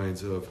these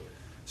kinds of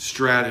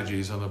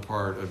strategies on the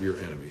part of your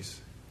enemies?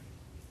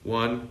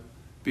 1,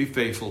 be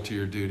faithful to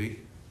your duty,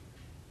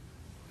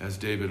 as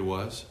David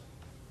was.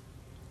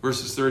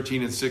 Verses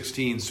 13 and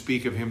 16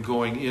 speak of him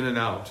going in and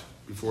out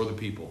before the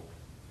people.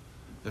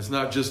 It's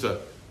not just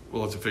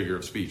it's a figure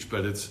of speech,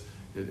 but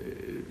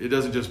it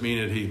doesn't just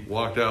mean that he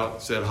walked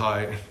out, said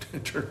hi,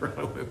 and turned around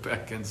and went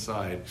back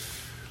inside.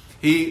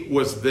 He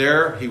was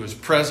there, he was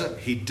present,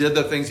 he did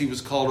the things he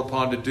was called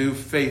upon to do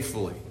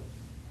faithfully.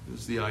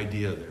 Is the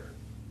idea there.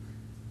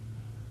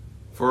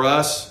 For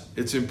us,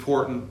 it's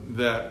important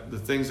that the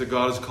things that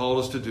God has called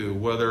us to do,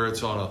 whether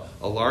it's on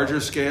a larger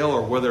scale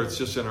or whether it's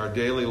just in our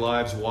daily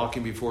lives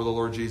walking before the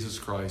Lord Jesus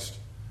Christ,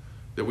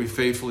 that we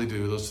faithfully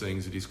do those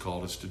things that he's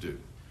called us to do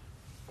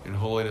in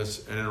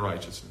holiness and in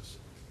righteousness.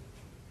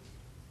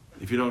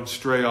 If you don't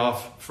stray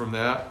off from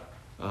that,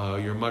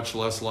 you're much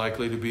less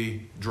likely to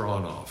be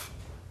drawn off.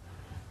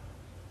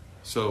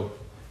 So,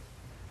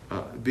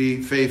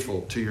 be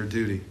faithful to your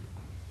duty.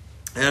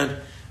 And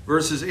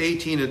verses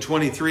 18 and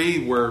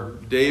 23, where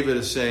David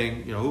is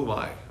saying, who am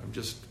I? I'm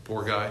just a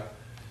poor guy.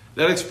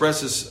 That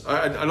expresses,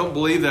 I don't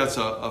believe that's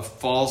a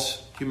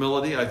false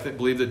humility. I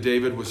believe that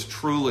David was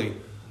truly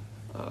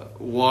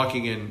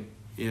walking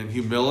in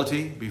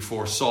humility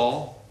before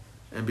Saul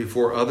and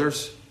before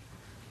others.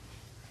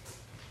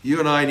 You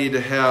and I need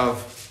to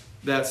have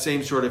that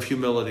same sort of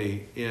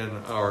humility in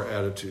our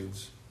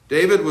attitudes.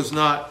 David was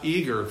not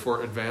eager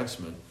for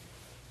advancement,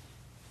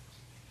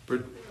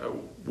 but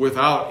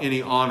without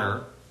any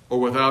honor or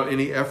without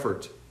any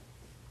effort.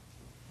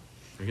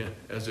 Again,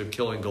 as if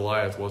killing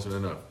Goliath wasn't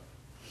enough.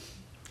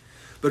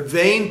 But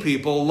vain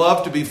people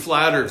love to be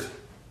flattered.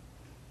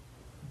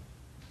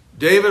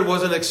 David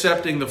wasn't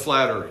accepting the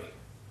flattery.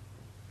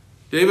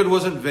 David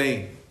wasn't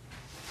vain.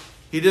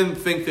 He didn't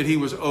think that he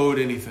was owed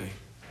anything.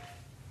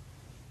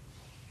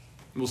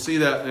 We'll see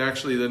that in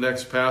actually the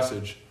next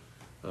passage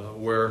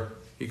where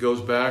he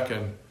goes back,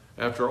 and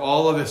after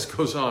all of this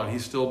goes on,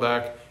 he's still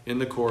back in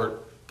the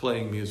court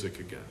playing music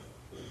again.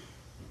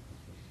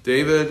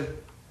 David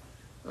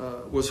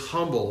was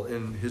humble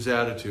in his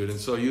attitude, and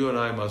so you and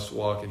I must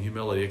walk in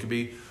humility. It can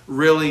be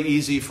really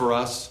easy for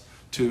us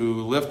to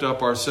lift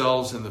up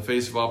ourselves in the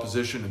face of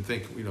opposition and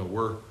think,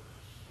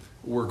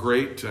 we're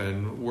great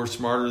and we're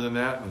smarter than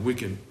that, and we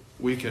can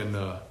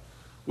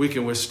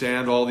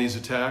withstand all these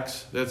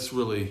attacks. That's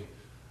really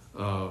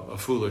a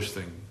foolish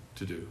thing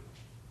to do,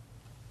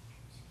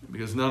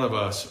 because none of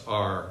us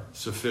are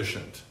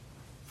sufficient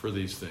for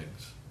these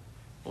things.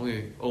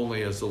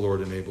 Only as the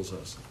Lord enables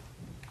us.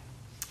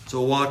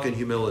 So walk in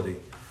humility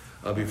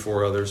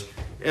before others.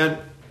 And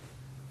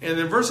in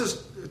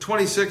verses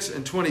 26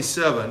 and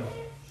 27,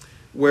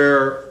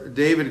 where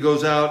David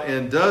goes out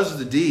and does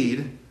the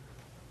deed,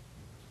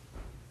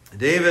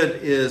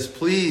 David is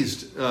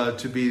pleased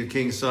to be the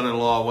king's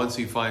son-in-law once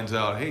he finds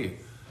out, hey,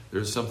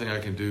 there's something I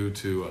can do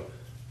to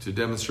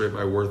demonstrate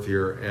my worth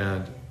here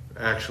and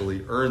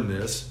actually earn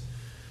this.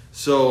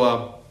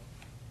 So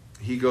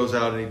he goes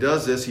out and he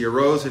does this. He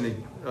arose and he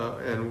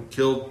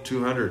killed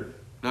 200.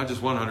 Not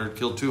just 100,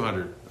 killed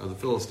 200 of the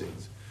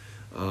Philistines.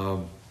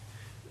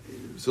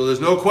 So there's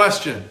no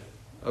question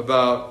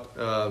about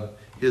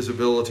his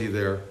ability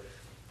there.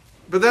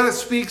 But then it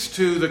speaks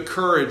to the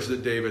courage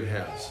that David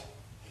has,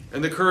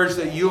 and the courage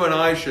that you and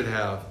I should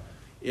have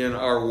in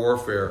our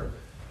warfare.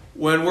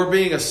 When we're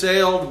being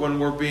assailed, when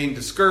we're being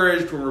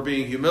discouraged, when we're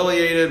being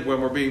humiliated,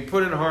 when we're being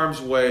put in harm's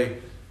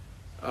way,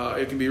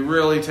 it can be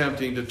really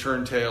tempting to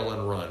turn tail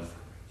and run,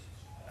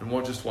 and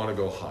won't just want to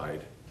go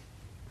hide.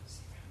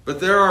 But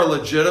there are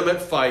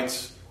legitimate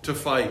fights to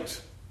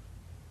fight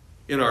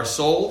in our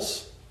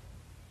souls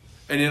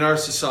and in our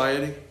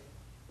society.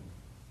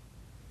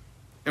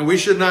 And we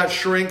should not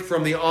shrink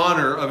from the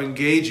honor of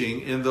engaging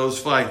in those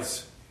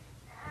fights.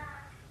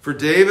 For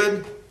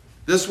David,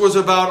 this was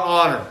about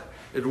honor.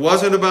 It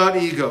wasn't about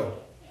ego.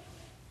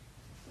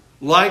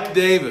 Like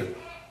David,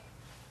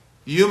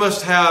 you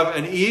must have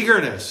an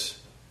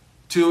eagerness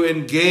to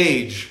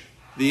engage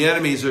the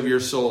enemies of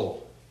your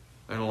soul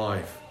and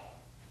life.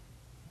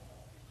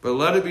 But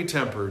let it be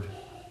tempered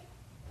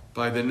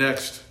by the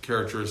next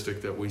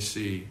characteristic that we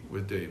see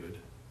with David,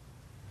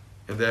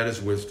 and that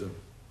is wisdom.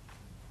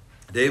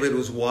 David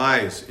was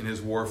wise in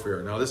his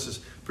warfare. Now, this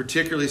is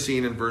particularly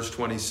seen in verse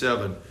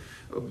 27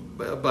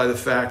 by the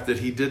fact that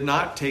he did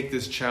not take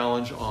this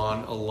challenge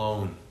on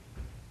alone.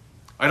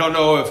 I don't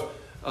know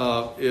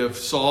if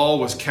Saul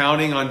was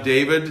counting on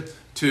David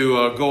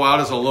to go out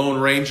as a lone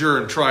ranger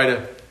and try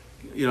to,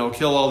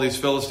 kill all these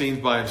Philistines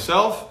by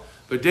himself,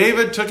 but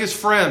David took his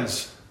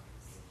friends.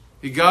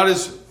 He got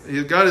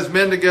his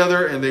men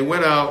together, and they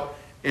went out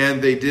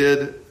and they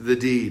did the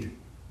deed.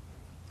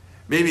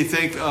 Made me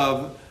think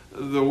of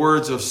the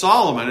words of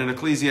Solomon in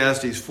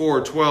Ecclesiastes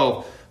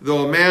 4:12.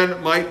 though a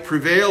man might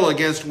prevail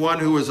against one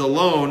who is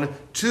alone,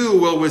 two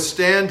will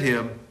withstand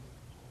him.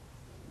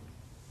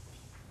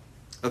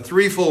 A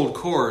threefold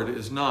cord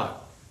is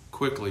not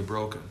quickly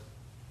broken.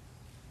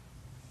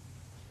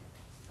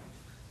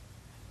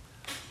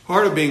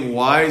 Part of being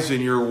wise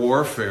in your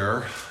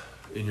warfare,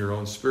 in your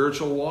own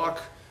spiritual walk,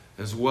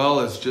 as well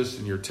as just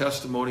in your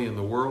testimony in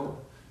the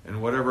world,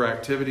 and whatever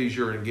activities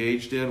you're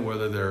engaged in,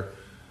 whether they're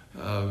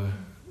of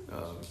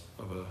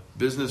a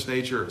business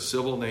nature, a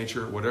civil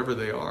nature, whatever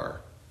they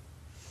are,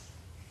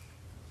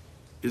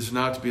 is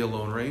not to be a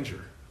lone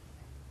ranger.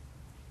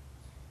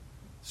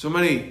 So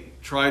many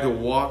try to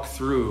walk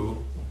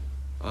through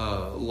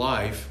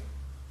life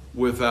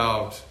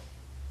without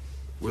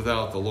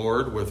the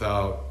Lord,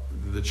 without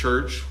the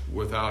church,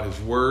 without His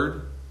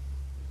Word,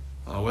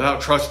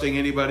 without trusting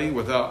anybody,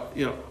 without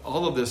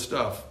all of this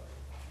stuff,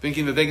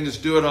 thinking that they can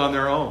just do it on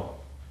their own.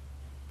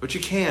 But you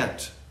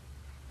can't.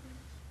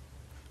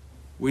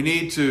 We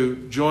need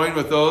to join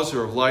with those who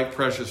are of like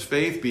precious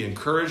faith, be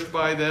encouraged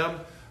by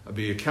them,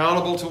 be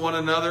accountable to one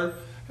another,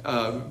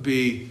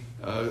 be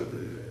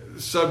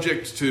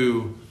subject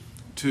to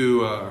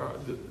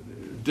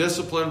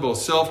discipline, both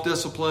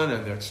self-discipline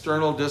and the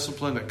external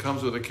discipline that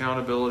comes with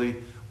accountability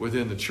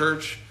within the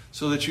church,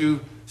 so that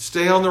you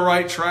stay on the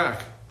right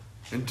track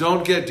and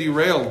don't get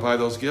derailed by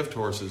those gift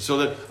horses, so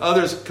that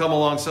others come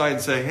alongside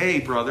and say, hey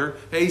brother,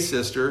 hey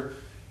sister,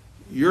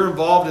 you're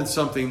involved in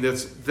something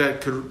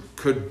that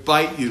could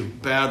bite you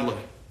badly,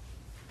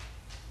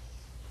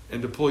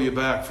 and to pull you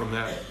back from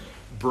that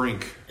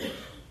brink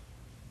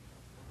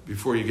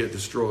before you get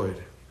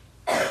destroyed.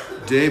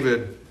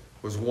 David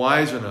was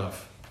wise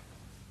enough.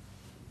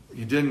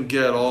 He didn't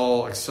get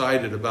all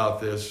excited about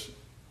this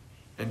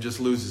and just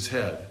lose his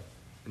head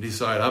and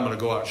decide, I'm going to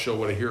go out and show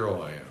what a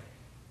hero I am.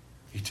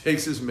 He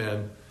takes his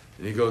men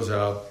and he goes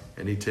out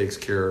and he takes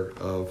care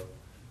of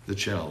the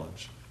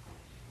challenge.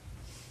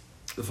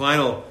 The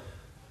final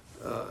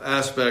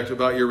aspect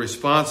about your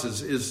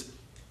responses is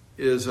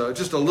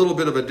just a little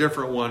bit of a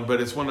different one,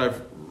 but it's one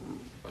I've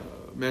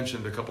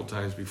mentioned a couple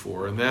times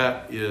before, and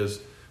that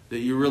is that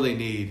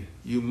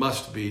you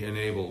must be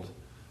enabled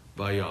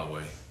by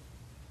Yahweh.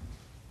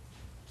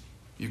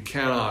 You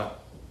cannot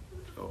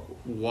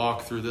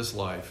walk through this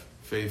life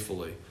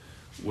faithfully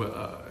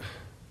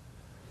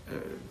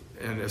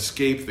and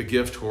escape the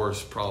gift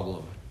horse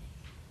problem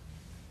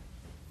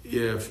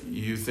if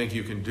you think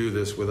you can do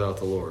this without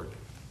the Lord.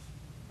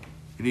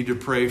 You need to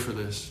pray for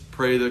this.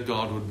 Pray that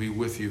God would be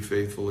with you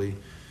faithfully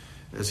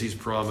as He's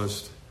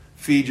promised.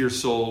 Feed your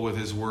soul with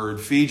His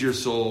Word. Feed your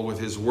soul with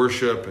His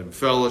worship and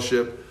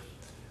fellowship.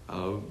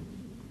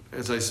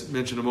 As I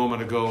mentioned a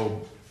moment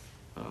ago,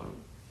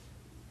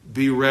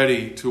 be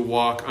ready to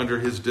walk under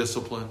His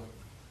discipline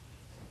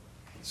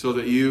so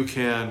that you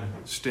can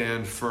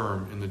stand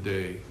firm in the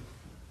day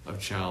of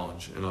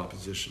challenge and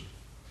opposition.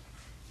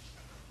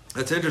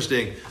 That's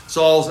interesting.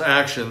 Saul's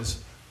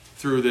actions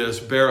through this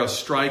bear a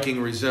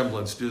striking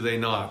resemblance, do they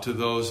not, to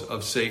those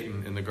of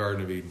Satan in the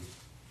Garden of Eden.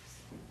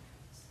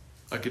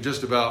 I could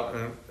just about,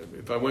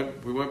 if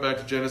we went back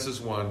to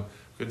Genesis 1,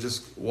 could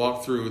just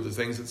walk through the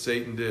things that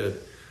Satan did.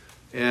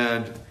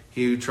 And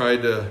he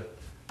tried to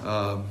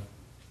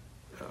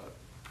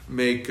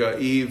make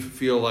Eve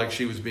feel like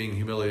she was being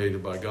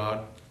humiliated by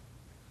God,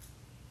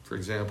 for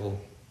example.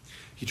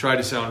 He tried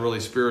to sound really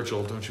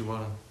spiritual. Don't you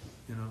want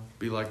to,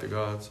 be like the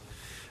gods?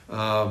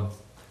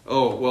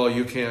 Oh, well,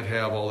 you can't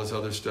have all this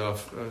other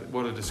stuff.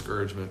 What a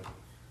discouragement.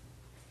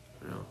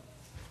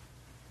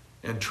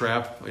 And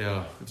trap,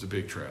 it's a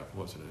big trap,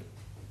 wasn't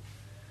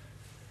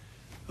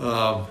it?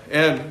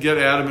 And get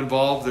Adam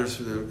involved.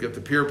 Get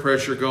the peer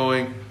pressure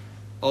going.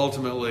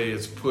 Ultimately,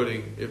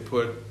 it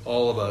put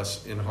all of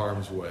us in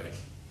harm's way.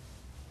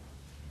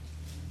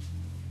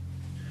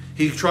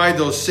 He tried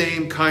those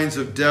same kinds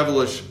of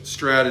devilish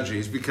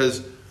strategies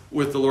because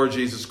with the Lord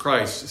Jesus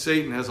Christ,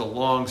 Satan has a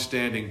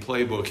long-standing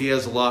playbook. He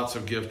has lots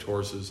of gift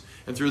horses.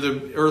 And through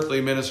the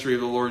earthly ministry of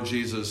the Lord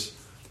Jesus,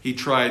 he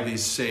tried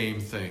these same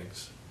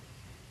things.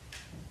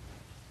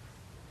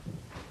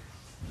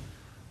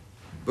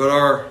 But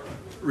our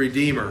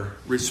Redeemer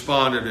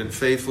responded in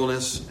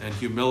faithfulness and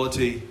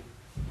humility.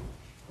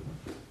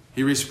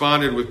 He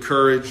responded with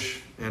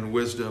courage and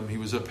wisdom. He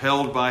was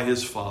upheld by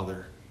his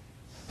Father.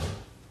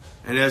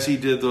 And as he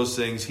did those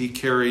things, he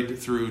carried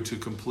through to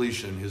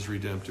completion his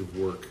redemptive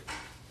work.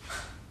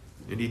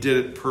 And he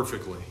did it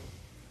perfectly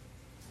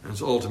and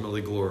was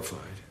ultimately glorified.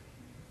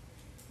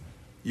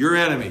 Your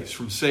enemies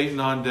from Satan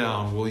on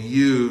down will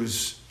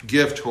use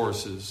gift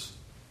horses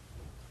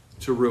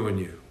to ruin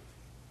you.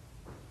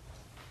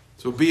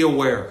 So be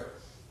aware.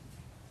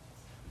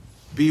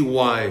 Be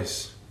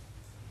wise.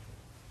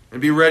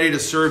 And be ready to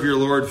serve your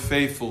Lord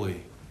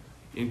faithfully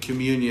in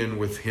communion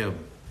with Him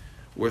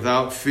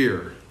without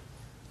fear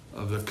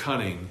of the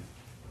cunning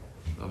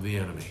of the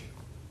enemy.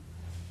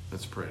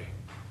 Let's pray.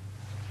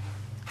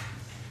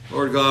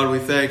 Lord God, we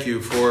thank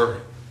you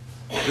for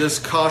this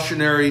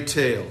cautionary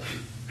tale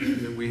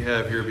that we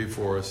have here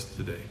before us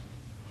today.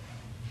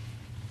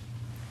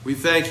 We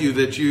thank you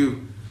that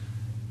you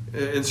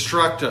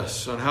instruct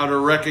us on how to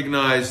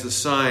recognize the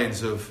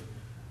signs of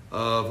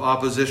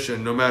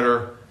opposition, no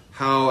matter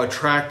how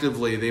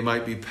attractively they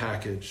might be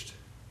packaged.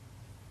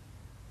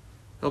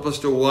 Help us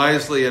to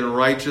wisely and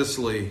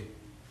righteously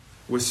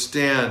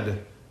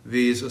withstand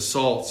these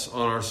assaults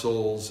on our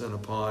souls and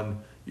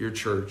upon your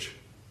church.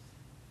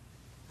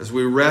 As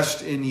we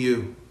rest in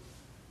you,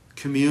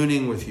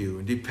 communing with you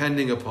and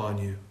depending upon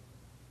you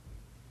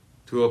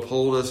to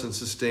uphold us and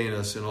sustain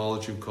us in all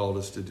that you've called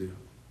us to do.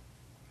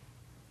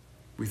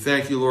 We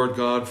thank you, Lord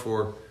God,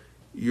 for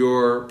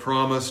your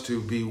promise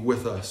to be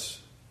with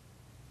us.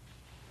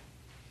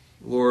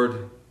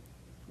 Lord,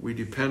 we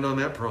depend on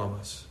that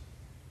promise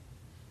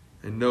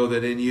and know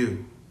that in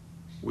you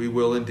we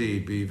will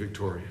indeed be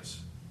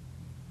victorious.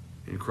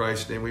 In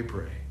Christ's name we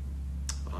pray.